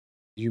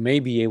 you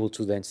may be able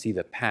to then see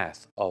the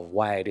path of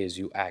why it is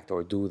you act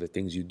or do the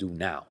things you do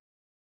now.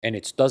 And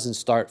it doesn't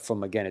start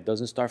from, again, it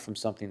doesn't start from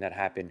something that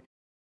happened,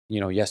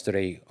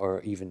 yesterday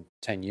or even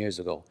 10 years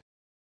ago.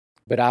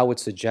 But I would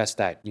suggest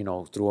that,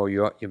 through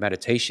your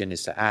meditation,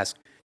 is to ask,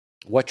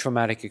 what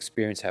traumatic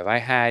experience have I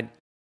had?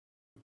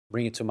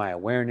 Bring it to my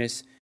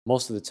awareness.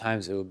 Most of the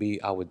times it would be,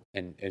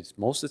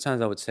 most of the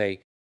times I would say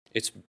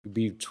it's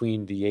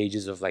between the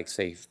ages of, like,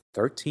 say,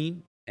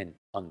 13 and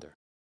under.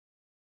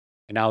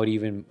 And I would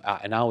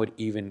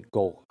even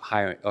go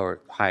higher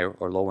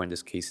or lower in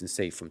this case, and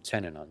say from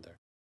 10 and under.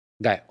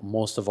 That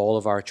most of all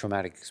of our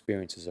traumatic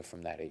experiences are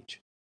from that age.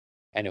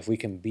 And if we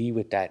can be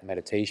with that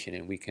meditation,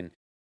 and we can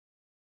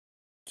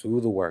do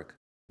the work,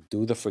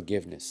 do the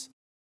forgiveness,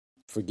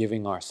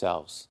 forgiving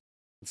ourselves,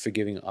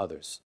 forgiving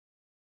others,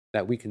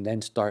 that we can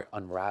then start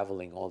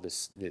unraveling all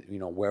this,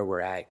 where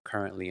we're at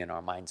currently in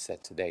our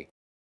mindset today.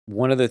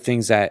 One of the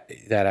things that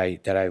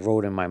I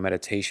wrote in my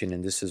meditation,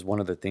 and this is one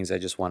of the things I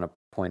just want to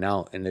point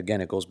out, and again,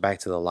 it goes back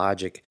to the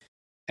logic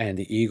and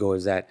the ego,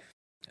 is that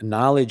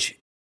knowledge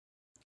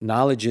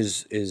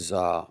is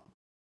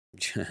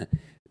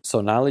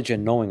so knowledge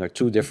and knowing are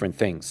two different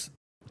things.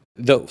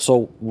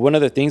 So one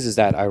of the things is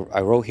that I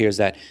wrote here is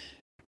that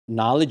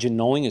knowledge and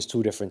knowing is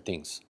two different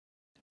things.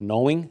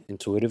 Knowing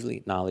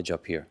intuitively, knowledge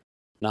up here.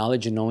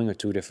 Knowledge and knowing are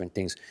two different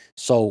things.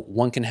 So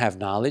one can have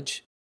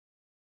knowledge,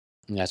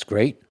 and that's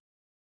great.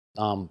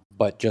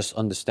 But just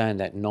understand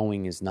that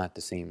knowing is not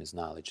the same as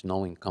knowledge.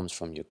 Knowing comes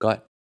from your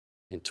gut,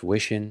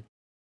 intuition.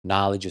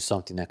 Knowledge is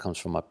something that comes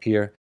from up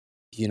here.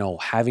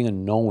 Having a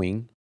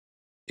knowing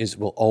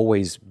will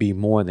always be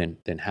more than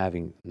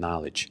having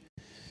knowledge,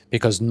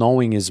 because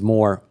knowing is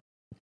more.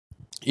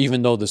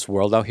 Even though this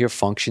world out here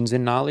functions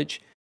in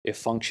knowledge, it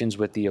functions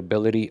with the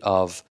ability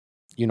of,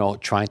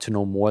 trying to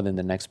know more than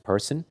the next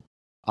person.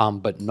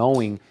 But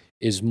knowing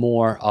is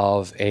more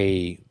of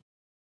a,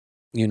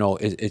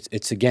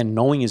 it's again,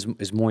 knowing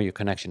is more your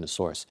connection to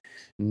source.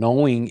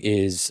 Knowing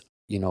is,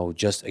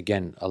 just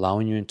again,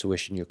 allowing your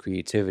intuition, your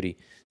creativity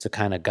to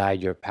kind of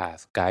guide your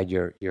path, guide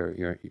your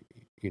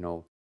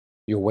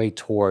way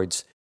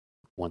towards,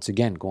 once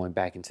again, going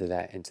back into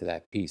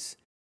that piece.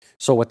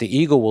 So what the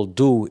ego will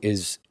do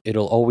is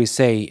it'll always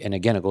say, and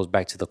again, it goes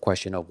back to the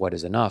question of what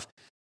is enough.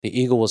 The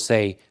ego will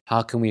say,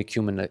 how can we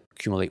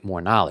accumulate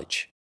more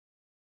knowledge?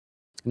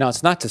 Now,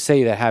 it's not to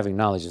say that having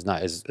knowledge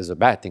is a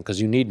bad thing,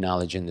 because you need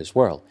knowledge in this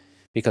world,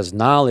 because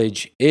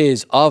knowledge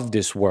is of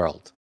this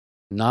world.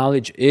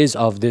 Knowledge is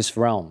of this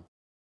realm.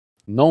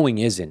 Knowing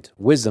isn't.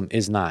 Wisdom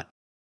is not.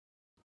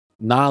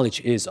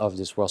 Knowledge is of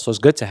this world. So it's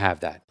good to have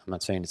that. I'm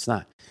not saying it's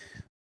not.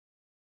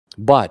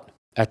 But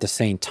at the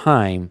same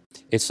time,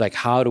 it's like,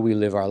 how do we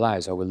live our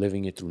lives? Are we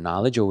living it through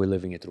knowledge, or are we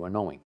living it through a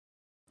knowing?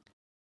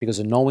 Because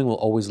a knowing will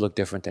always look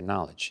different than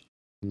knowledge.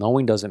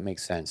 Knowing doesn't make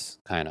sense,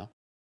 kind of.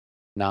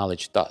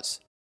 Knowledge does.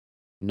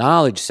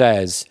 Knowledge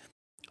says,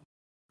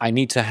 I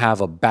need to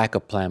have a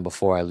backup plan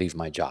before I leave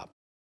my job.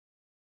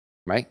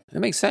 Right? It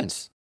makes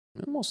sense.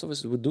 Most of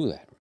us would do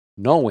that.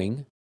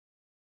 Knowing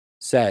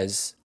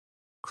says,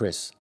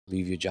 Chris,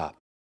 leave your job.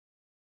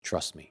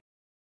 Trust me.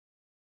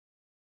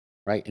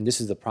 Right? And this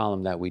is the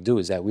problem that we do,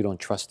 is that we don't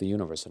trust the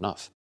universe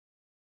enough.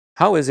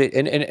 How is it?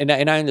 And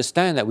I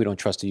understand that we don't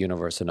trust the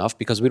universe enough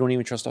because we don't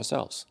even trust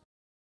ourselves.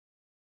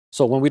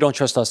 So when we don't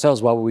trust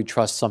ourselves, why would we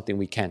trust something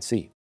we can't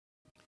see?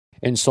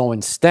 And so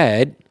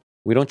instead,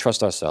 we don't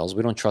trust ourselves.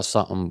 We don't trust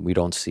something we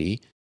don't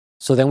see.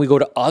 So then we go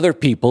to other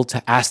people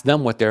to ask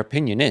them what their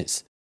opinion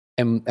is.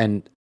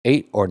 And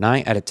 8 or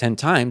 9 out of 10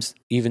 times,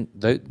 even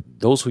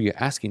those who you're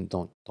asking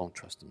don't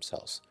trust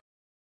themselves.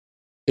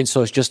 And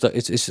so it's just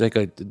it's like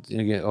I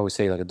always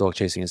say, like a dog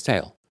chasing his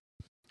tail.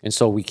 And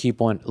so we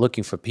keep on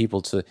looking for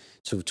people to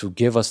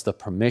give us the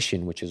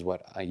permission, which is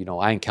what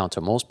I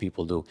encounter most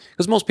people do,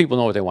 because most people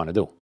know what they want to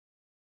do.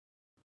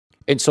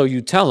 And so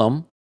you tell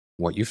them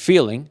what you're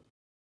feeling,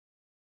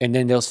 and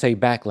then they'll say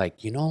back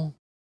like,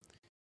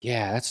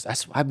 yeah, that's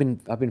I've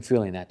been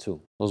feeling that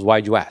too. Well,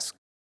 why'd you ask?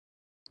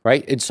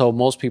 Right? And so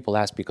most people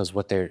ask because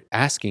what they're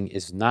asking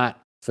is not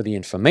for the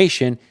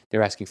information,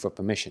 they're asking for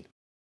permission.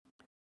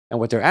 And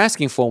what they're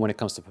asking for when it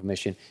comes to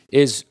permission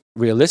is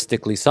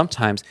realistically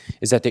sometimes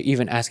is that they're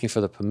even asking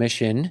for the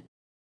permission,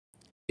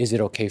 is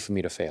it okay for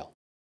me to fail?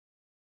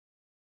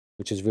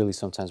 Which is really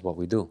sometimes what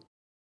we do.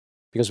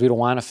 Because we don't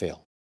want to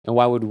fail. And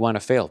why would we want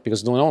to fail?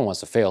 Because no one wants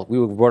to fail. We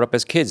were brought up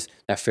as kids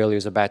that failure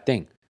is a bad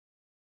thing.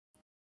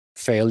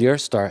 Failure,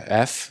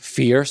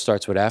 fear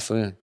starts with F,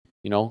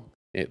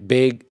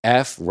 big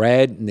F,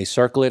 red, and they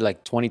circle it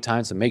like 20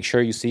 times to make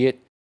sure you see it.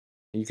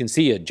 You can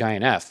see a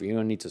giant F. You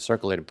don't need to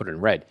circle it and put it in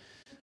red,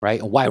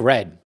 right? And why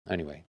red?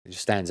 Anyway, it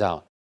just stands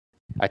out.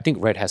 I think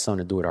red has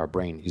something to do with our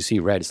brain. You see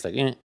red, it's like,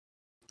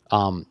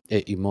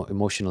 it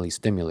emotionally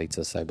stimulates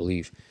us, I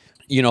believe.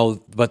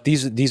 But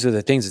these are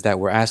the things that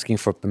we're asking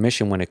for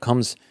permission when it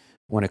comes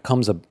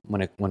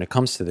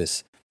to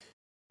this.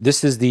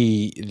 This is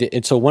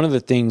and so one of the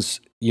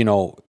things,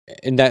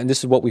 and this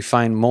is what we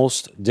find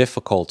most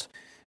difficult,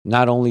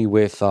 not only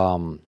with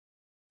our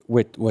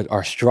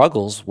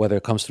struggles, whether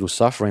it comes through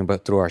suffering,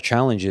 but through our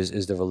challenges,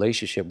 is the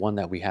relationship, one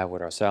that we have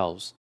with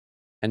ourselves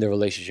and the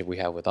relationship we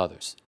have with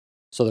others.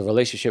 So the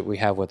relationship we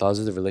have with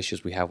others, the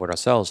relationships we have with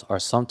ourselves are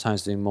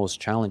sometimes the most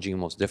challenging,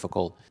 most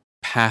difficult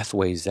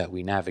pathways that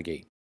we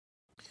navigate.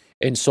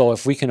 And so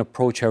if we can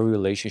approach every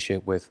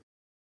relationship with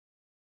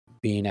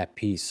being at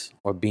peace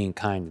or being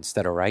kind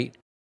instead of right,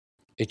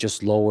 it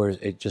just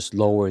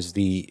lowers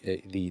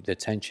the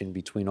tension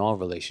between all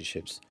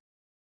relationships.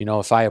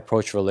 If I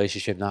approach a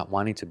relationship not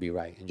wanting to be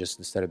right and just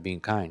instead of being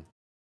kind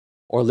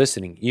or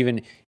listening,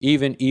 even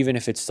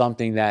if it's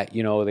something that,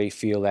 they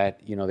feel that,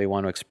 they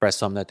want to express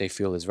something that they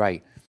feel is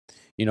right,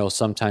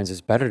 sometimes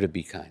it's better to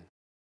be kind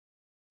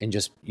and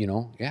just,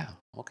 yeah,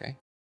 okay.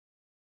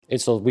 And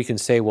so we can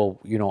say, well,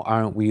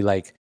 aren't we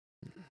like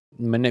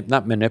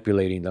not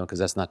manipulating them, because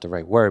that's not the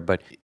right word,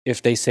 but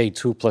if they say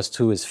 2 +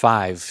 2 is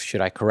 5,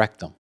 should I correct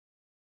them?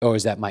 Or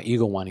is that my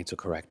ego wanting to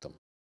correct them?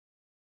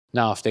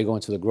 Now, if they go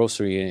into the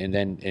grocery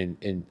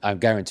and I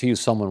guarantee you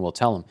someone will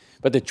tell them.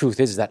 But the truth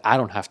is that I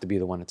don't have to be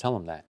the one to tell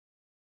them that.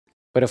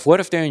 But what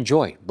if they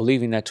enjoy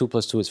believing that 2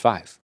 + 2 is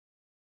 5?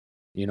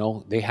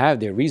 They have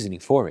their reasoning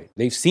for it.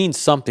 They've seen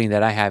something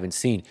that I haven't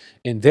seen.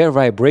 In their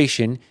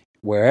vibration,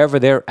 wherever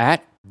they're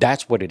at,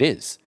 that's what it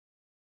is.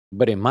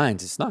 But in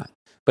minds, it's not.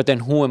 But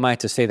then who am I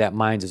to say that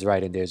mine is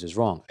right and theirs is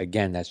wrong?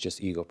 Again, that's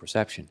just ego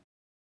perception.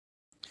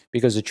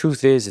 Because the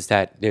truth is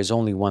that there's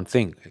only one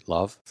thing: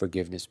 love,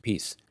 forgiveness,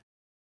 peace.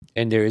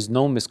 And there is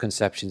no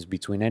misconceptions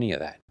between any of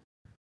that.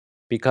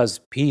 Because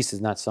peace is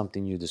not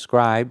something you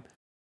describe.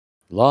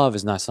 Love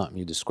is not something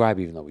you describe,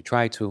 even though we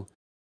try to.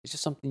 It's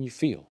just something you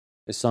feel.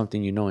 It's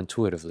something you know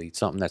intuitively. It's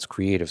something that's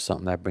creative,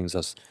 something that brings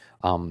us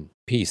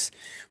peace.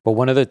 But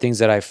one of the things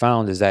that I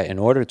found is that in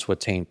order to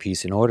attain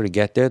peace, in order to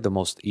get there, the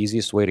most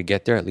easiest way to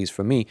get there, at least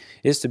for me,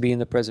 is to be in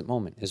the present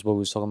moment. Is what we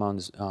were talking about in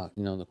this,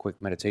 the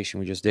quick meditation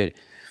we just did.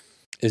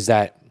 Is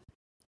that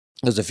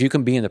because if you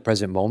can be in the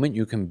present moment,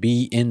 you can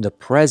be in the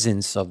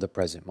presence of the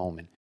present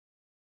moment.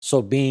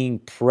 So being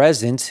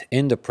present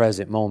in the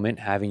present moment,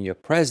 having your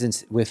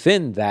presence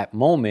within that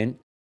moment,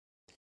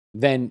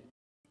 then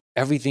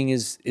everything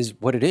is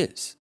what it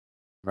is,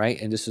 right?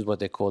 And this is what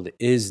they call the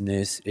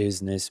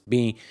isness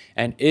being.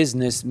 And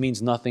isness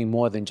means nothing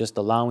more than just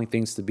allowing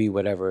things to be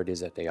whatever it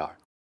is that they are.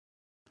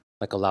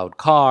 Like a loud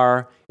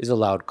car is a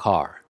loud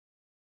car.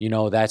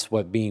 That's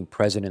what being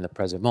present in the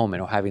present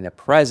moment, or having the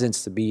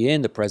presence to be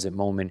in the present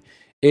moment,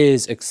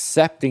 is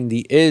accepting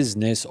the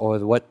isness, or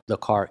what the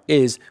car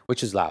is,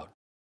 which is loud.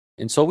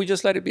 And so we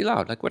just let it be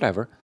loud, like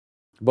whatever.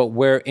 But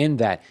we're in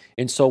that.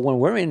 And so when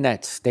we're in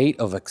that state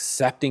of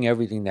accepting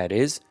everything that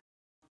is,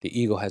 the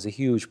ego has a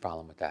huge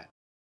problem with that.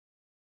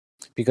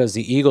 Because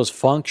the ego's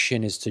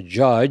function is to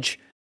judge,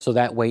 so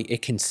that way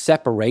it can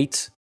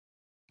separate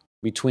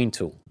between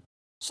two.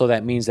 So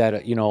that means that,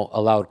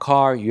 a loud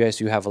car,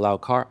 yes, you have a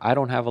loud car. I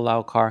don't have a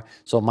loud car,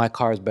 so my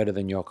car is better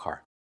than your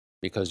car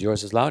because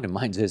yours is loud and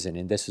mine isn't.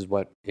 And this is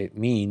what it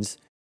means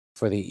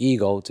for the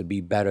ego to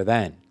be better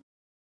than.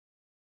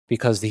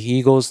 Because the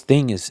ego's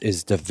thing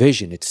is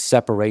division, it's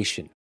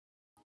separation.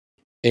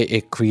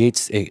 It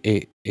creates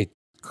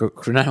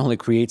not only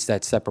creates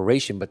that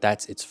separation, but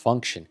that's its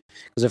function.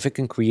 Because if it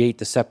can create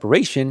the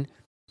separation,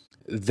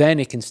 then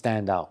it can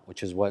stand out,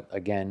 which is what,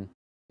 again,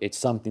 it's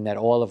something that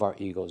all of our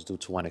egos do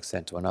to one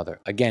extent or another.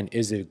 Again,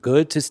 is it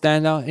good to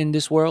stand out in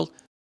this world?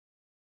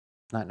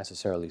 Not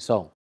necessarily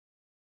so.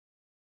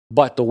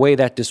 But the way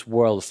that this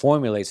world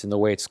formulates and the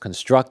way it's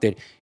constructed,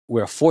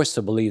 we're forced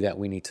to believe that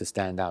we need to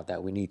stand out,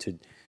 that we need to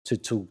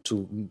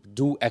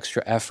do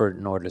extra effort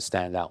in order to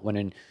stand out.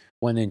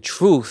 When in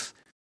truth,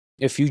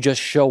 if you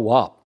just show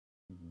up,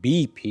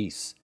 be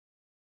peace,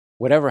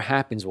 whatever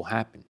happens will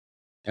happen.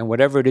 And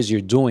whatever it is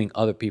you're doing,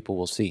 other people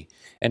will see.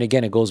 And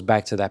again, it goes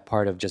back to that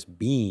part of just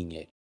being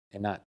it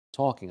and not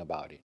talking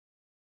about it,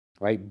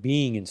 right?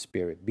 Being in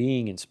spirit,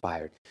 being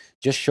inspired,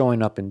 just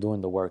showing up and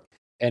doing the work.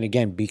 And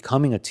again,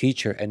 becoming a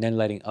teacher and then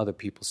letting other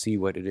people see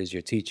what it is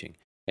you're teaching,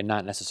 and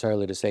not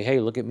necessarily to say, hey,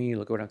 look at me,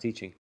 look at what I'm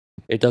teaching.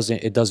 It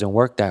doesn't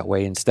work that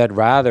way. Instead,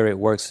 rather, it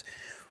works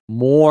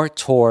more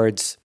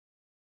towards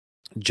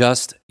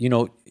just,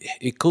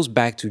 it goes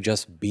back to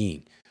just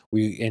being.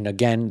 And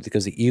again,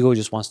 because the ego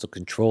just wants to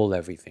control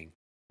everything.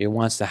 It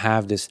wants to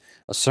have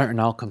a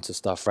certain outcome to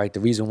stuff, right? The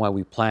reason why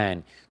we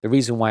plan, the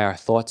reason why our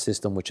thought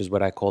system, which is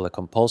what I call a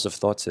compulsive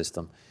thought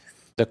system,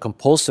 the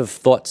compulsive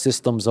thought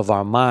systems of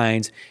our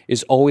minds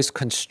is always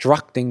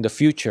constructing the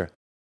future.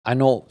 I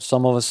know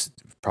some of us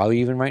probably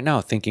even right now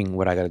thinking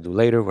what I got to do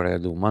later, what I got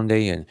to do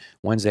Monday and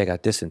Wednesday, I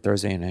got this, and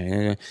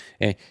Thursday.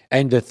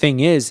 And the thing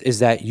is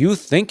that you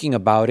thinking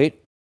about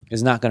it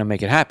is not going to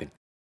make it happen.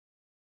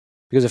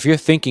 Because if you're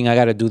thinking, I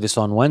got to do this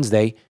on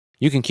Wednesday,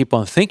 you can keep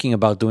on thinking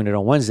about doing it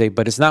on Wednesday,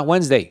 but it's not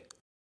Wednesday.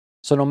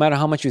 So no matter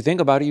how much you think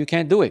about it, you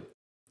can't do it.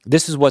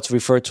 This is what's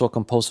referred to a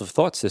compulsive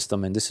thought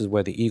system, and this is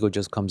where the ego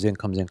just comes in.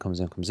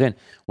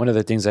 One of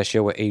the things I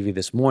shared with Avi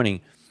this morning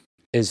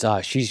is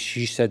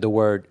she said the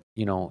word,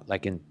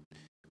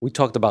 we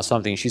talked about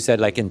something. She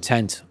said like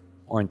intent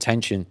or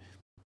intention.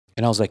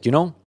 And I was like,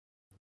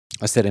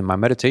 I said in my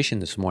meditation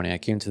this morning, I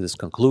came to this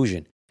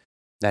conclusion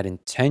that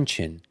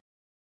intention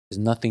is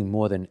nothing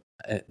more than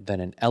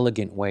an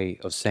elegant way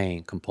of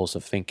saying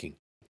compulsive thinking.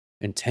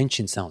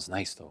 Intention sounds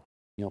nice though.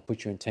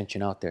 Put your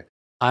intention out there.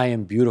 I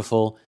am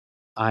beautiful.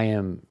 I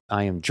am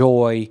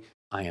joy.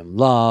 I am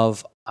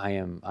love. I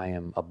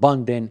am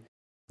abundant.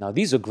 Now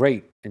these are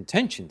great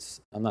intentions.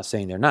 I'm not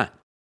saying they're not.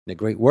 They're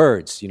great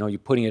words. You're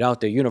putting it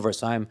out there.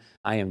 Universe, I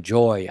am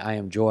joy. I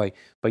am joy.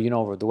 But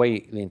the way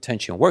the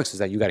intention works is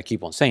that you got to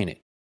keep on saying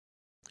it.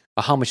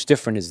 But how much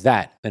different is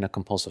that than a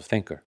compulsive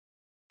thinker?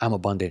 I'm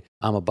abundant,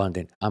 I'm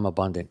abundant, I'm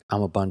abundant,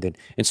 I'm abundant.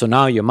 And so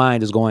now your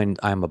mind is going,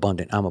 I'm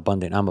abundant, I'm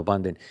abundant, I'm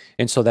abundant.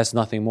 And so that's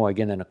nothing more,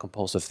 again, than a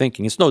compulsive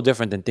thinking. It's no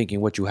different than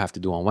thinking what you have to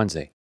do on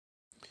Wednesday.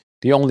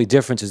 The only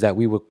difference is that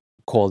we would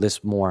call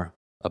this more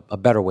a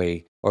better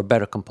way or a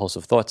better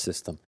compulsive thought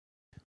system.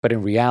 But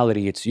in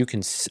reality,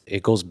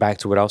 it goes back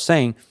to what I was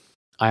saying.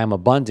 I am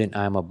abundant,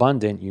 I am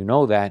abundant. You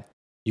know that.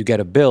 You get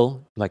a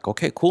bill, like,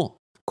 okay, cool,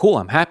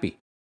 I'm happy.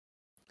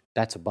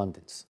 That's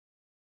abundance.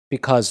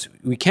 Because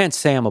we can't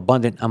say I'm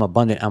abundant,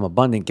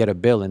 get a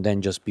bill, and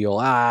then just be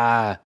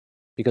all,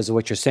 because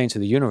what you're saying to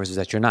the universe is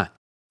that you're not.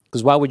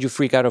 Because why would you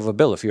freak out of a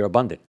bill if you're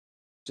abundant?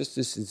 Just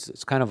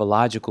it's kind of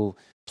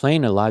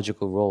playing a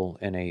logical role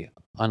in a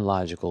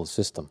unlogical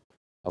system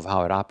of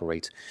how it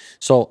operates.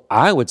 So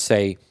I would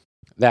say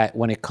that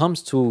when it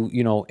comes to,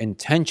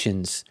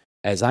 intentions,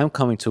 as I'm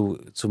coming to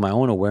my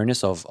own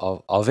awareness of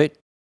it,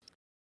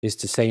 is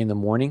to say in the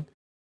morning,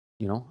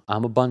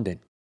 I'm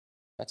abundant.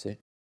 That's it.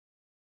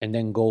 And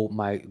then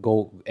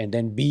go and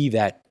then be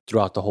that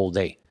throughout the whole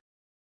day.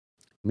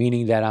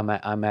 Meaning that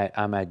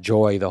I'm at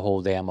joy the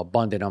whole day. I'm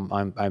abundant.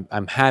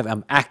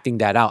 I'm acting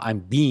that out. I'm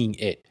being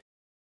it.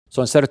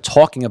 So instead of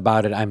talking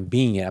about it, I'm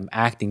being it. I'm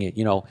acting it.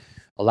 A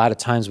lot of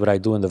times what I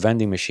do in the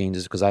vending machines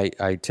is because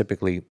I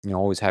typically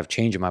always have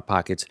change in my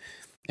pockets,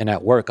 and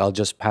at work I'll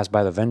just pass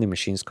by the vending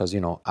machines because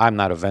I'm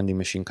not a vending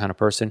machine kind of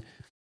person.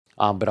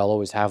 But I'll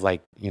always have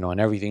and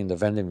everything in the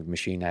vending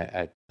machine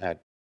at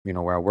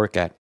where I work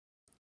at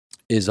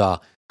is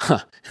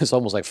it's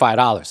almost like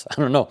 $5. I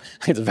don't know.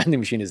 The vending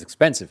machine is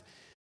expensive.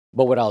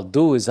 But what I'll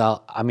do is I'll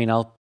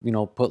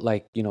put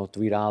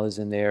 $3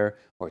 in there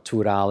or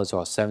 $2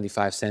 or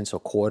 75 cents or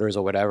quarters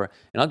or whatever,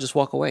 and I'll just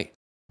walk away.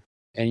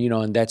 And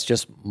and that's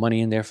just money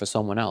in there for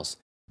someone else.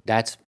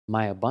 That's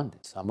my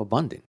abundance. I'm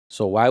abundant.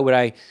 So why would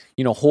I,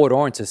 hoard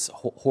on to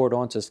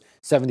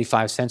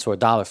 75 cents or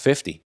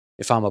 $1.50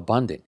 if I'm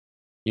abundant?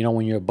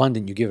 When you're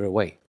abundant, you give it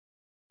away.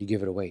 You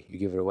give it away. You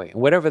give it away.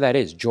 And whatever that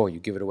is, joy, you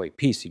give it away.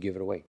 Peace, you give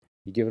it away.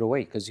 You give it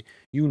away because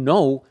you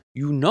know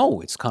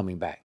it's coming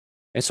back.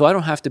 And so I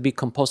don't have to be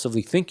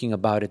compulsively thinking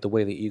about it the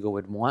way the ego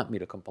would want me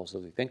to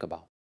compulsively think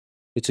about.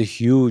 It's a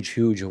huge,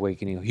 huge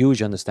awakening, a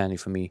huge understanding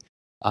for me.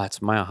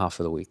 It's my aha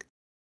for the week,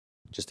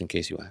 just in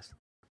case you ask.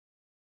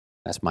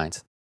 That's mine.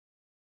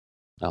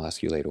 I'll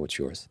ask you later what's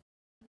yours.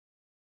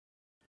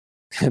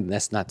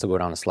 That's not to go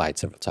down a slide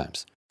several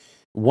times.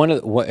 One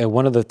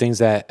of the things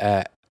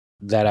that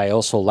that I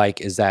also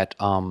like is that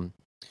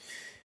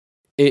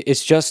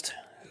it's just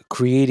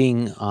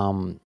creating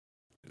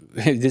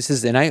this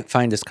is, and I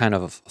find this kind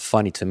of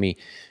funny to me,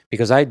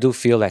 because I do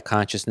feel that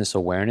consciousness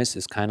awareness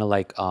is kind of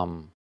like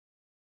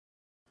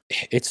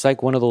it's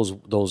like one of those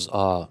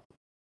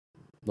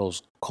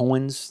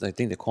koans. I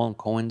think they call them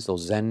koans,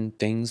 those Zen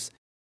things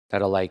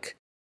that are like,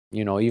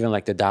 even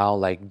like the Tao,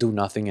 like do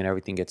nothing and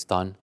everything gets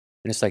done.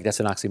 And it's like, that's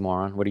an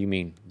oxymoron. What do you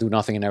mean? Do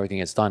nothing and everything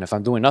gets done. If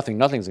I'm doing nothing,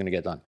 nothing's going to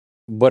get done.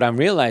 What I'm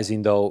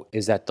realizing though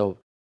is that the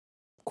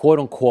quote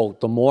unquote,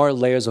 the more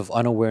layers of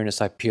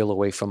unawareness I peel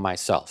away from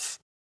myself,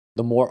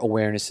 the more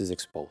awareness is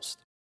exposed.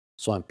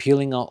 So I'm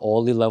peeling out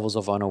all the levels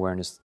of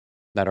unawareness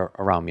that are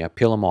around me. I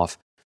peel them off.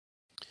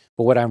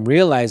 But what I'm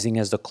realizing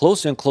is the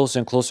closer and closer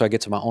and closer I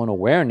get to my own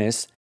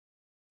awareness,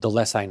 the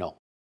less I know.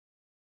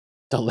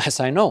 The less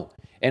I know.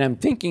 And I'm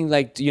thinking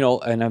like,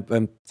 and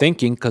I'm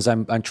thinking, because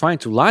I'm trying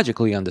to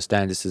logically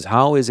understand this, is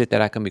how is it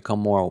that I can become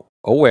more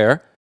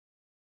aware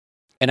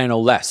and I know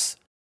less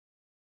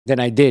than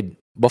I did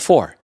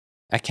before?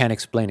 I can't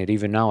explain it.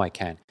 Even now I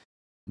can.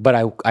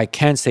 But I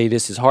can say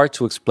this is hard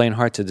to explain,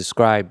 hard to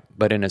describe,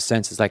 but in a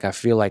sense, it's like I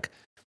feel like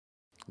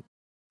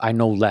I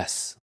know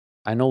less.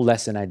 I know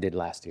less than I did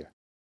last year.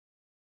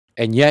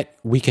 And yet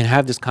we can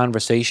have this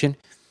conversation,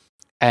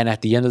 and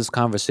at the end of this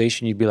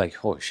conversation, you'd be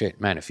like, oh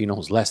shit, man, if he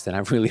knows less, then I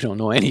really don't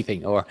know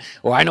anything. Or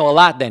I know a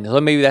lot then. So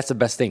maybe that's the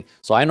best thing.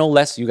 So I know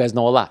less, you guys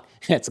know a lot.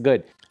 That's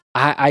good.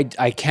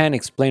 I can't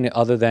explain it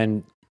other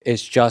than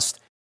it's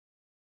just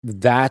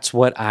that's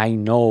what I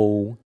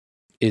know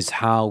is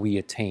how we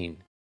attain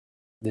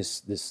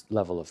this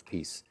level of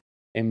peace.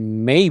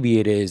 And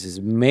maybe is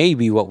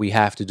maybe what we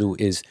have to do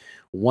is,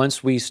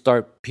 once we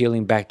start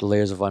peeling back the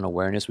layers of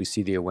unawareness, we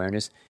see the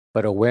awareness,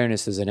 but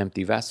awareness is an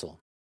empty vessel,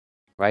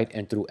 right?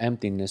 And through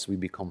emptiness, we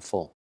become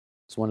full.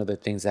 It's one of the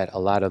things that a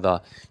lot of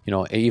the,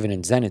 even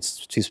in Zen, it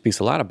speaks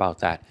a lot about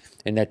that,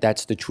 and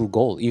that's the true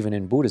goal. Even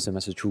in Buddhism,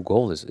 that's the true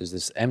goal is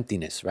this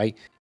emptiness, right?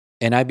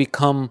 And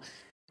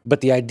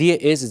but the idea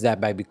is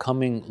that by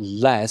becoming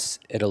less,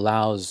 it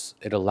allows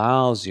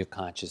your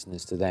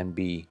consciousness to then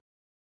be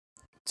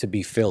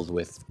filled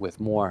with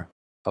more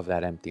of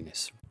that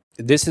emptiness.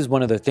 This is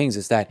one of the things,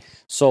 is that,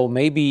 so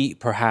maybe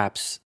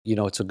perhaps,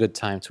 it's a good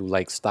time to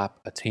like stop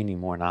attaining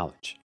more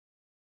knowledge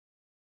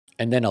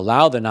and then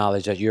allow the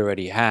knowledge that you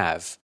already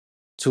have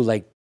to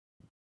like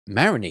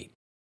marinate,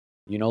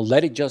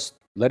 let it just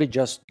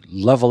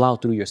level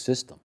out through your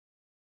system.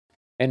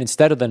 And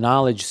instead of the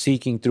knowledge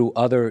seeking through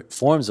other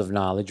forms of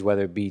knowledge,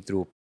 whether it be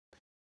through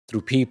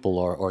people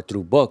or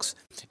through books,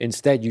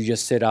 instead you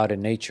just sit out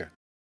in nature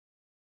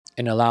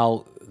and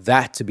allow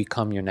that to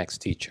become your next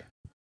teacher.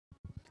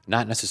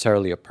 Not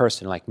necessarily a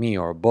person like me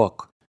or a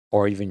book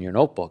or even your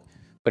notebook,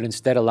 but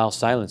instead allow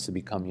silence to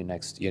become your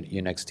next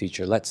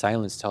teacher. Let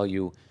silence tell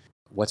you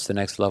what's the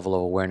next level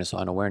of awareness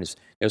or unawareness.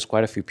 There's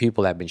quite a few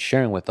people that have been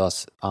sharing with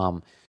us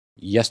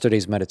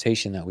yesterday's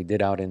meditation that we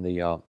did out in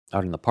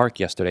the park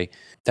yesterday,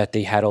 that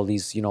they had all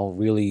these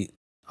really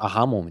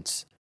aha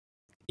moments.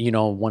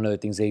 One of the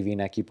things AV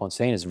and I keep on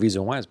saying is the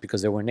reason why is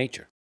because they were in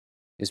nature.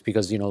 It's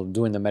because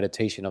doing the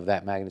meditation of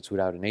that magnitude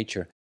out in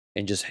nature,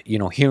 and just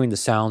hearing the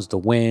sounds, the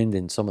wind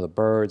and some of the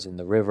birds and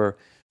the river,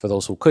 for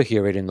those who could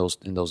hear it in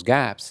those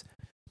gaps,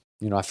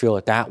 I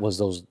feel that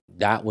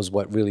was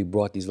what really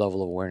brought these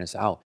level of awareness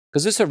out,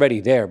 because it's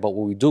already there. But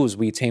what we do is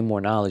we attain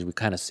more knowledge, we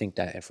kind of sink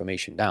that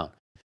information down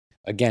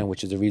again,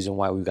 which is the reason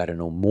why we've got to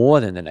know more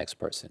than the next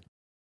person.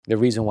 The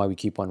reason why we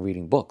keep on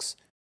reading books.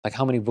 Like,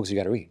 how many books you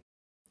got to read?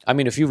 I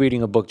mean, if you're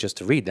reading a book just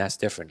to read, that's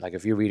different. Like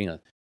if you're reading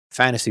a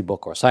fantasy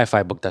book or a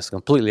sci-fi book that's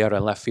completely out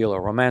of left field, or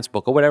a romance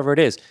book or whatever it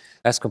is,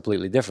 that's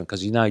completely different,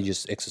 because you're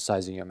just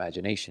exercising your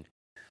imagination.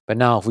 But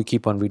now if we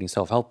keep on reading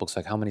self-help books,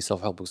 like how many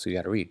self-help books do you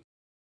got to read,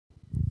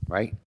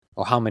 right?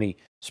 Or how many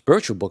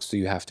spiritual books do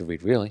you have to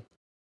read, really?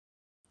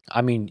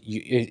 I mean,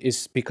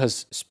 it's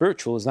because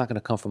spiritual is not going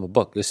to come from a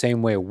book, the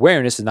same way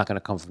awareness is not going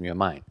to come from your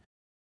mind.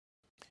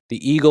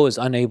 The ego is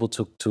unable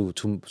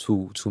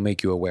to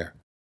make you aware.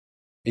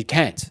 It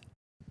can't.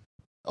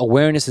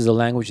 Awareness is a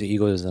language the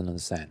ego doesn't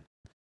understand.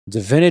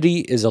 Divinity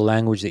is a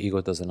language the ego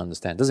doesn't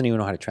understand, doesn't even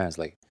know how to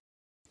translate.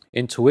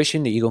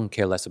 Intuition, the ego can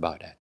care less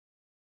about that.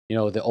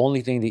 The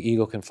only thing the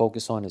ego can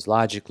focus on is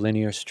logic,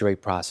 linear,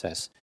 straight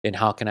process. And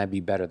how can I be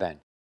better then?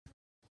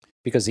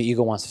 Because the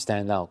ego wants to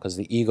stand out, because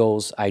the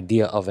ego's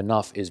idea of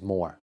enough is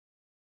more.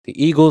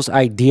 The ego's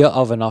idea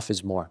of enough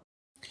is more.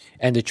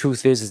 And the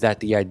truth is that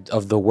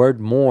the word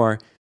more,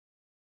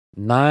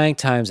 9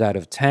 times out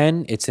of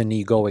 10, it's an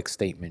egoic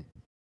statement.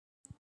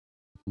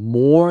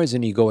 More is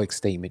an egoic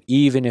statement.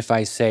 Even if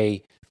I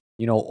say,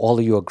 all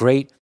of you are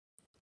great,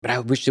 but I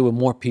wish there were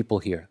more people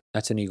here.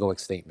 That's an egoic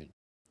statement.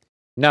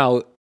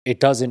 Now,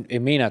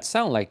 it may not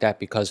sound like that,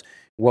 because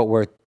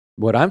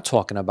what I'm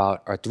talking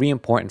about are 3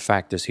 important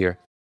factors here: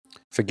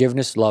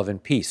 forgiveness, love,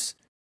 and peace.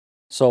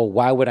 So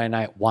why would I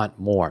not want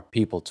more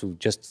people to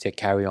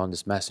carry on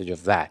this message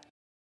of that?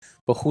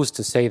 But who's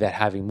to say that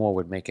having more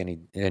would make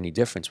any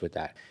difference with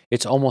that?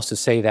 It's almost to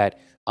say that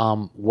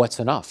what's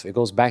enough? It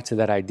goes back to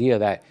that idea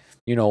that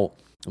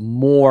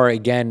more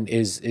again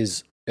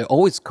is it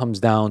always comes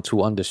down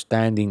to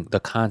understanding the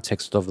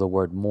context of the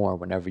word more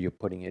whenever you're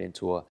putting it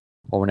into or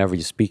whenever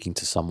you're speaking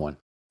to someone.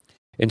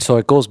 And so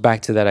it goes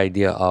back to that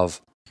idea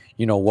of,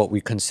 what we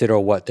consider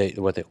what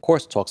the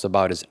course talks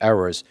about is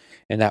errors,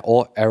 and that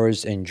all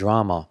errors in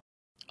drama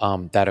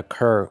that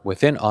occur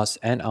within us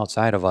and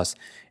outside of us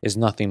is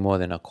nothing more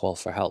than a call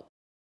for help.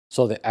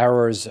 So the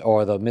errors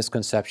or the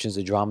misconceptions,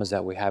 the dramas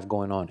that we have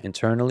going on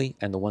internally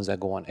and the ones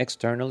that go on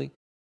externally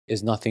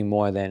is nothing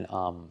more than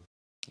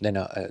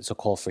it's a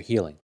call for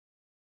healing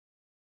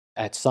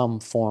at some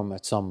form,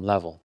 at some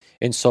level.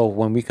 And so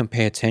when we can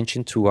pay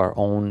attention to our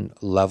own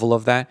level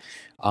of that,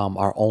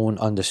 our own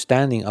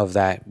understanding of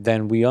that,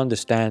 then we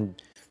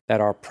understand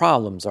that our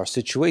problems, our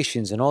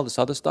situations, and all this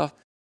other stuff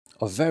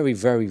are very,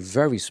 very,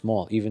 very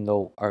small, even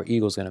though our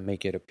ego is going to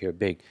make it appear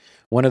big.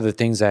 One of the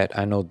things that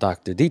I know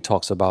Dr. D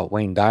talks about,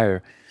 Wayne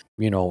Dyer,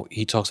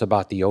 he talks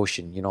about the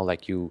ocean,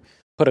 like you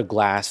put a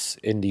glass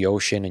in the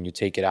ocean and you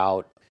take it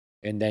out,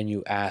 and then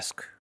you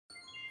ask,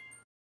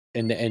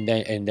 and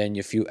then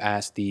if you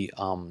ask the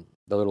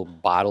little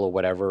bottle or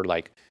whatever,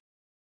 like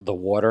the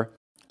water,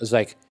 it's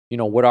like,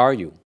 what are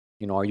you?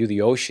 Are you the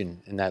ocean?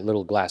 And that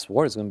little glass of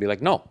water is going to be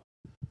like, no,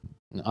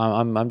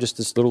 I'm just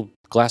this little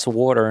glass of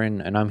water,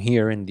 and I'm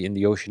here, and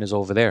the ocean is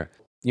over there.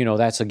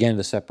 That's again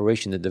the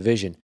separation, the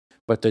division.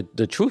 But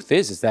the truth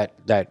is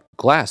that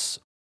glass,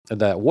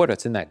 that water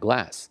that's in that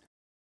glass,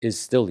 is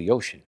still the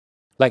ocean.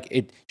 Like,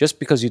 it just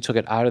because you took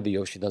it out of the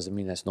ocean doesn't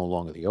mean that's no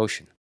longer the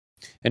ocean.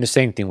 And the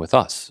same thing with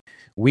us.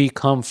 We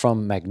come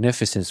from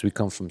magnificence. We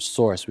come from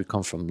source. We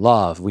come from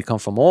love. We come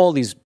from all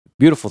these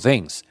beautiful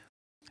things.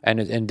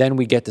 And then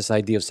we get this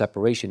idea of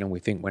separation, and we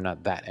think we're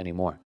not that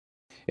anymore.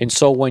 And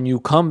so when you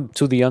come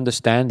to the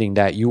understanding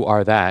that you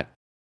are that,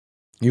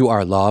 you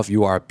are love,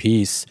 you are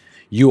peace,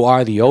 you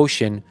are the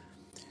ocean,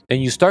 then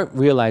you start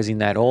realizing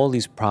that all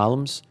these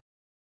problems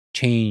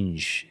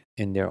change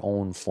in their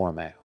own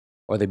format,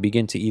 or they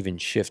begin to even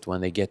shift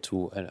when they get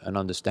to an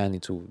understanding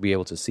to be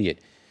able to see it.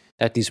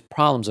 That these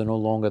problems are no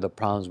longer the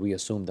problems we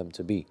assume them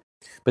to be.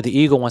 But the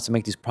ego wants to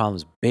make these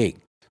problems big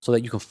so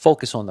that you can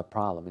focus on the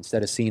problem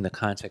instead of seeing the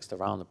context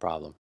around the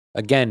problem.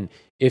 Again,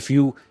 if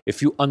you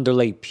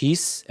underlay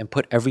peace and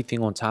put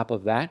everything on top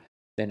of that,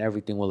 then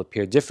everything will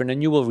appear different,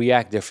 and you will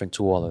react different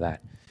to all of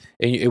that.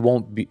 And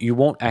you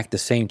won't act the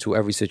same to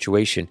every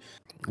situation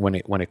when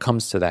it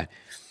comes to that.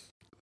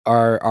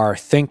 Our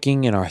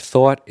thinking and our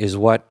thought is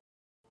what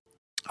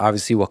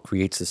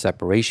creates the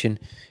separation,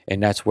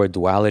 and that's where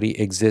duality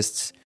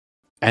exists.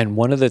 And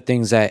one of the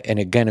things that, and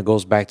again, it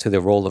goes back to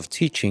the role of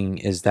teaching,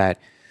 is that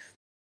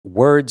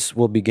words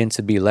will begin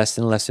to be less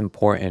and less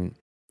important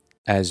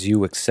as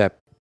you accept,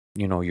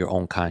 your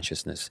own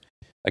consciousness.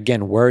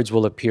 Again, words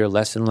will appear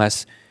less and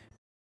less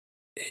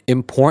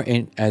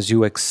important as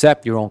you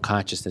accept your own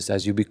consciousness,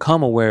 as you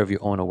become aware of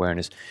your own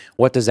awareness.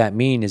 What does that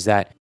mean? Is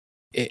that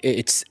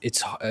it's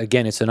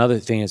again, it's another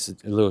thing. It's a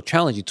little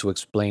challenging to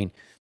explain,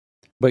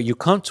 but you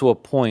come to a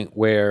point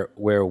where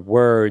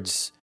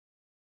words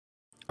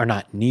are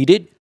not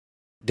needed.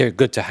 They're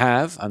good to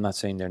have. I'm not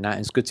saying they're not.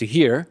 It's good to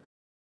hear,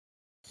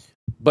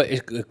 but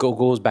it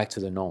goes back to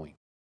the knowing,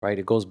 right?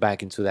 It goes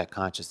back into that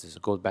consciousness.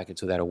 It goes back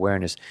into that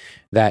awareness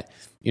that,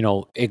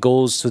 it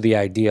goes to the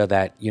idea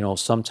that,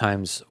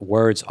 sometimes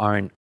words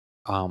aren't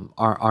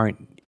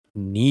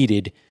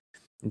needed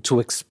to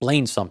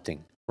explain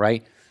something,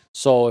 right?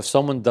 So if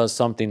someone does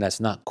something that's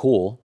not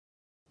cool,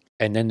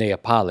 and then they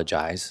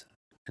apologize,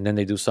 and then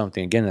they do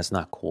something again that's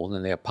not cool, and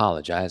then they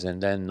apologize,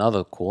 and then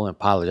another cool and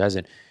apologize,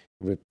 and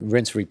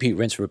rinse,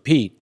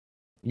 repeat,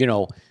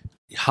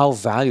 how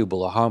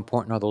valuable or how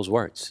important are those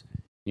words?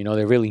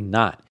 They're really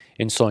not.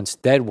 And so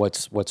instead,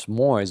 what's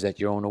more is that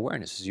your own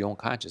awareness is your own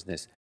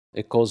consciousness.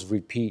 It goes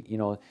repeat,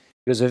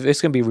 because if it's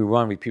going to be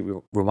rewind,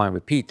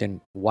 repeat,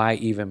 then why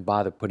even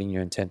bother putting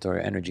your intent or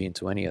energy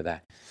into any of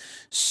that?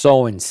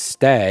 So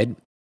instead,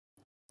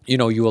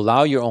 you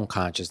allow your own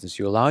consciousness,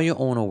 you allow your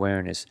own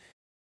awareness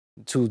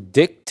to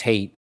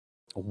dictate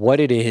what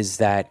it is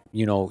that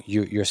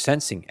you're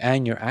sensing,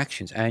 and your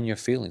actions and your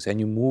feelings, and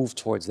you move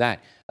towards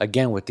that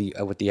again with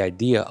the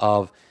idea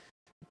of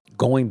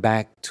going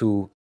back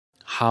to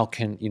how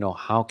can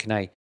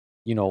I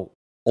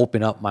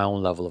open up my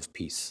own level of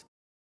peace.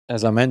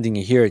 As I'm ending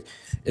it here,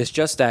 it's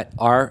just that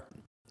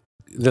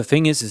the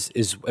thing is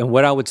and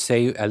what I would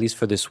say, at least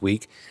for this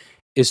week,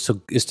 is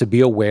to be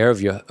aware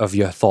of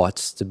your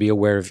thoughts, to be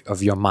aware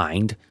of your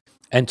mind,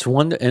 and to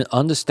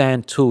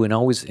understand too. And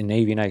always in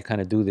Navy, and I kind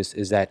of do this,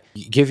 is that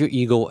you give your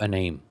ego a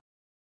name.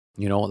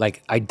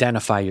 Like,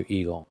 identify your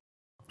ego.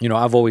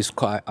 I've always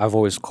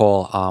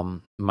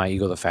called my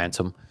ego the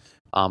Phantom.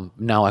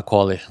 Now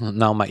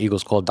my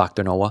ego's called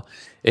Dr. Noah,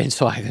 and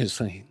so I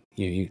just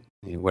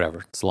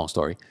whatever. It's a long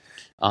story.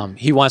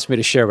 He wants me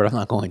to share, but I'm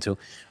not going to.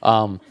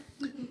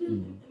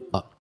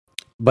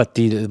 But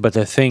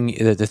the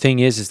thing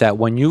is that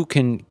when you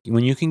can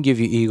give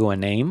your ego a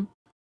name,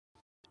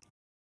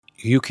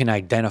 you can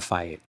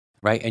identify it,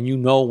 right?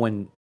 And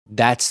when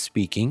that's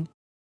speaking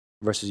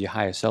versus your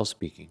higher self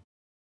speaking.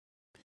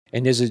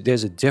 And there's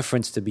a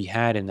difference to be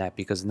had in that,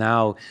 because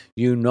now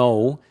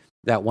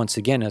that once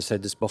again, I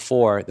said this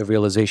before, the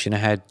realization I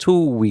had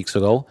 2 weeks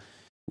ago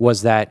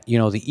was that,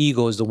 the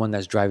ego is the one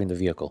that's driving the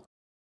vehicle.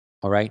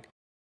 All right.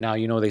 Now,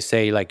 they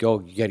say like,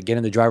 oh, you got to get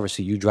in the driver's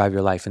seat, you drive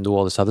your life and do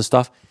all this other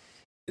stuff.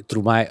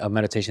 Through my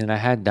meditation that I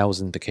had, that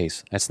wasn't the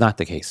case. That's not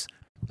the case.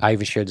 I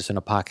even shared this in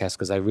a podcast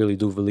because I really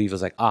do believe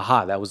it's like,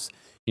 aha, that was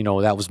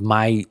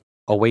my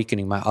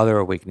awakening, my other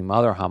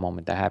aha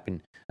moment that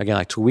happened again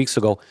like 2 weeks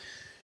ago,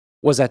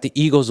 was that the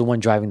ego's the one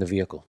driving the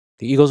vehicle.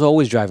 The ego's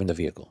always driving the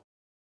vehicle.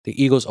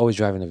 The ego's always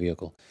driving the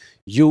vehicle.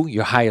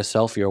 Your higher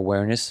self, your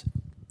awareness,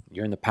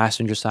 you're in the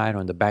passenger side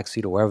or in the back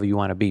seat or wherever you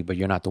want to be, but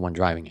you're not the one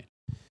driving it.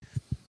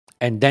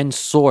 And then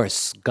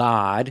Source,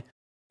 God,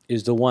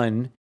 is the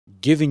one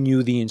giving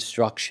you the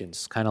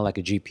instructions, kind of like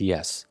a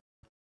GPS.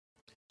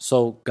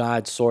 So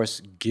God,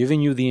 Source,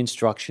 giving you the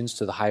instructions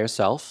to the higher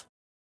self,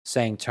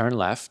 saying turn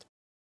left,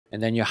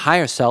 and then your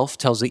higher self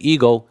tells the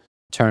ego,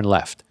 turn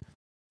left.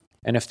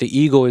 And if the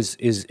ego is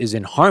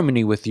in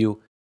harmony with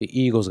you, the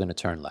ego is going to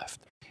turn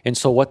left. And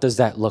so what does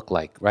that look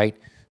like, right?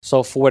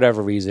 So for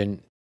whatever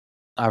reason,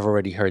 I've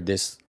already heard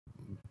this,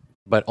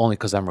 but only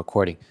because I'm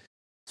recording.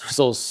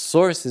 So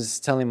Source is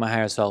telling my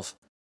higher self,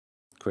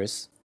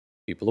 Chris,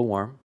 people are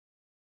warm,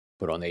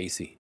 put on the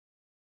AC,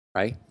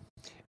 right?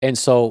 And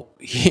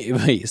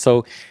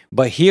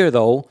but here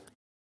though,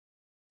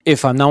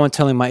 if I'm now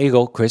telling my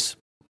ego, Chris,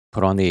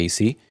 put on the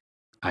AC,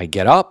 I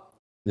get up,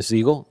 this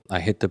ego, I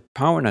hit the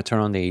power and I turn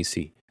on the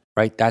AC,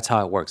 right? That's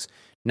how it works.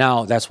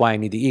 Now, that's why I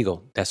need the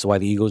ego. That's why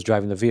the ego is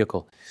driving the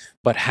vehicle.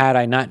 But had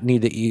I not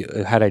need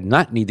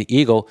the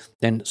ego,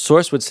 then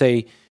Source would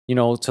say,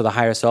 to the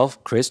higher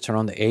self, Chris, turn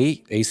on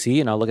the AC,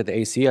 and I'll look at the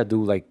AC. I'll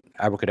do like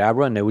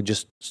abracadabra, and it would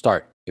just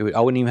start. I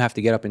wouldn't even have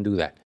to get up and do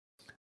that.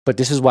 But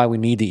this is why we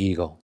need the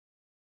ego,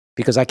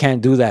 because I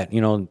can't do that,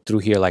 through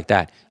here like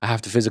that. I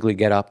have to physically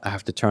get up. I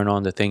have to turn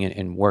on the thing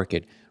and work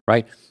it,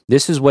 right?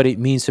 This is what it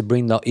means to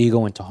bring the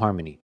ego into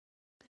harmony.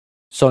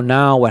 So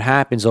now what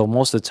happens, though,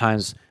 most of the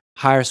times,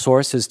 higher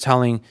Source is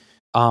telling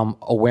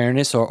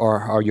awareness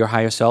or your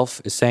higher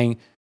self is saying,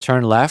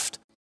 turn left.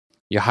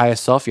 Your higher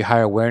self, your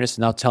higher awareness is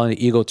now telling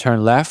the ego,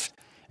 turn left.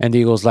 And the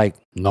ego's like,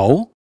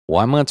 no,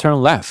 why am I going to turn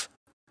left?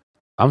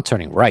 I'm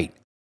turning right.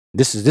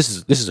 This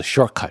is a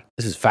shortcut.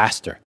 This is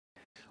faster.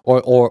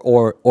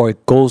 Or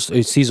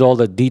it sees all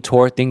the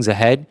detour things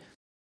ahead,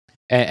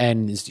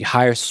 and the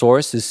higher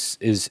Source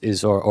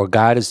is or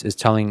God is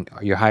telling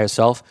your higher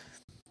self,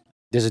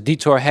 there's a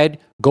detour ahead,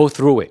 go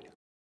through it.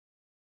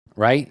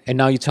 Right? And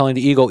now you're telling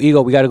the ego,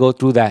 we got to go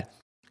through that.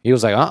 He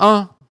was like,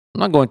 I'm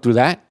not going through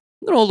that.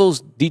 Look at all those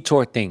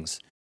detour things.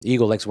 The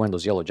ego likes wearing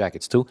those yellow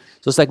jackets too.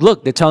 So it's like,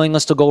 look, they're telling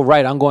us to go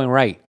right. I'm going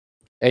right.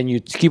 And you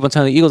keep on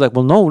telling the ego, like,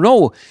 well,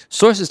 no.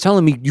 Source is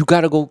telling me you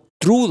got to go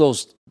through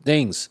those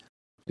things.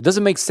 It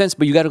doesn't make sense,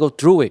 but you got to go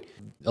through it.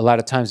 A lot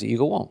of times the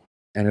ego won't.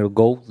 And it'll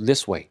go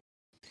this way.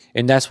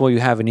 And that's where you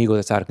have an ego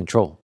that's out of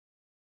control.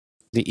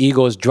 The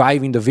ego is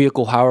driving the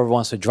vehicle however it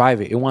wants to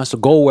drive it. It wants to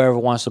go wherever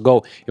it wants to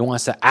go. It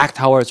wants to act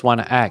however it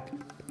wants to act.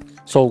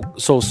 So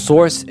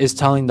Source is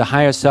telling the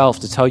higher self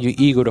to tell your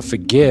ego to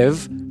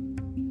forgive,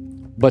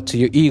 but to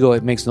your ego,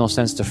 it makes no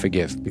sense to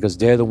forgive because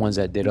they're the ones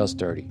that did us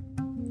dirty.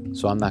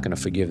 So I'm not going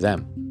to forgive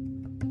them.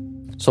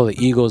 So the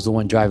ego is the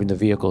one driving the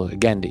vehicle.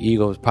 Again, the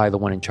ego is probably the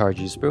one in charge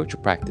of your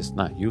spiritual practice,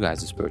 not you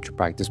guys' spiritual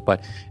practice,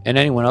 but in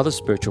anyone other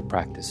spiritual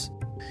practice.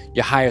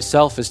 Your higher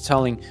self is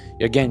telling,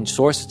 again,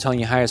 Source is telling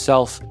your higher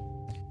self,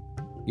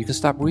 you can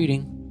stop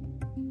reading.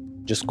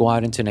 Just go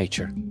out into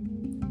nature.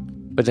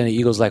 But then the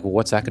ego's like, well,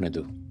 what's that going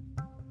to do?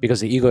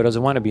 Because the ego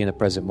doesn't want to be in the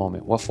present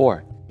moment. What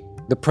for?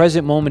 The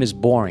present moment is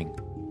boring.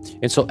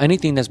 And so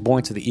anything that's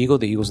boring to the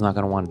ego's not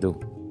going to want to do.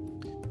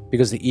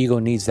 Because the ego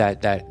needs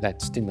that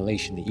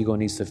stimulation. The ego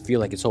needs to feel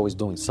like it's always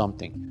doing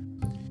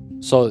something.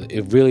 So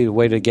the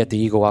way to get the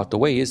ego out the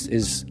way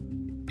is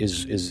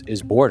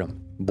boredom.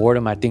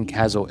 Boredom, I think,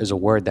 is a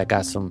word that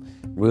got some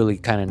really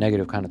kind of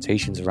negative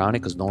connotations around it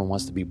because no one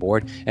wants to be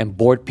bored. And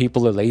bored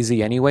people are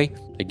lazy anyway.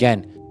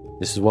 Again,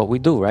 this is what we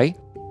do, right?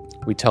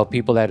 We tell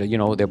people that,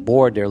 they're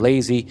bored, they're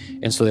lazy.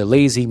 And so they're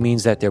lazy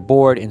means that they're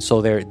bored. And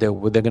so they're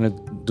going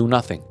to do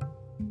nothing.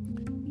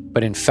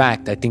 But in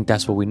fact, I think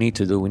that's what we need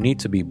to do. We need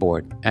to be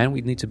bored and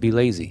we need to be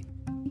lazy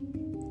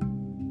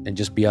and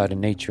just be out in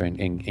nature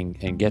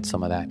and get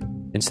some of that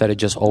instead of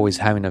just always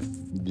having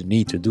the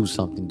need to do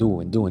something,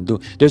 do.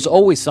 There's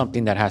always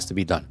something that has to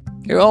be done.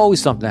 There's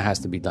always something that has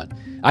to be done.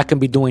 I can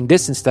be doing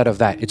this instead of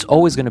that. It's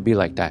always going to be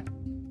like that.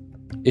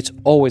 It's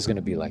always going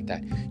to be like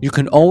that. You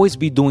can always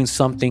be doing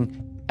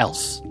something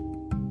else.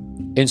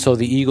 And so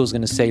the ego is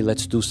going to say,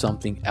 let's do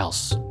something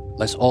else.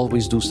 Let's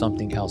always do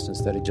something else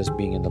instead of just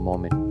being in the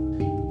moment,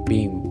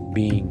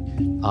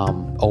 being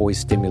always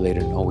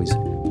stimulated and always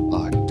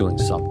doing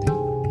something.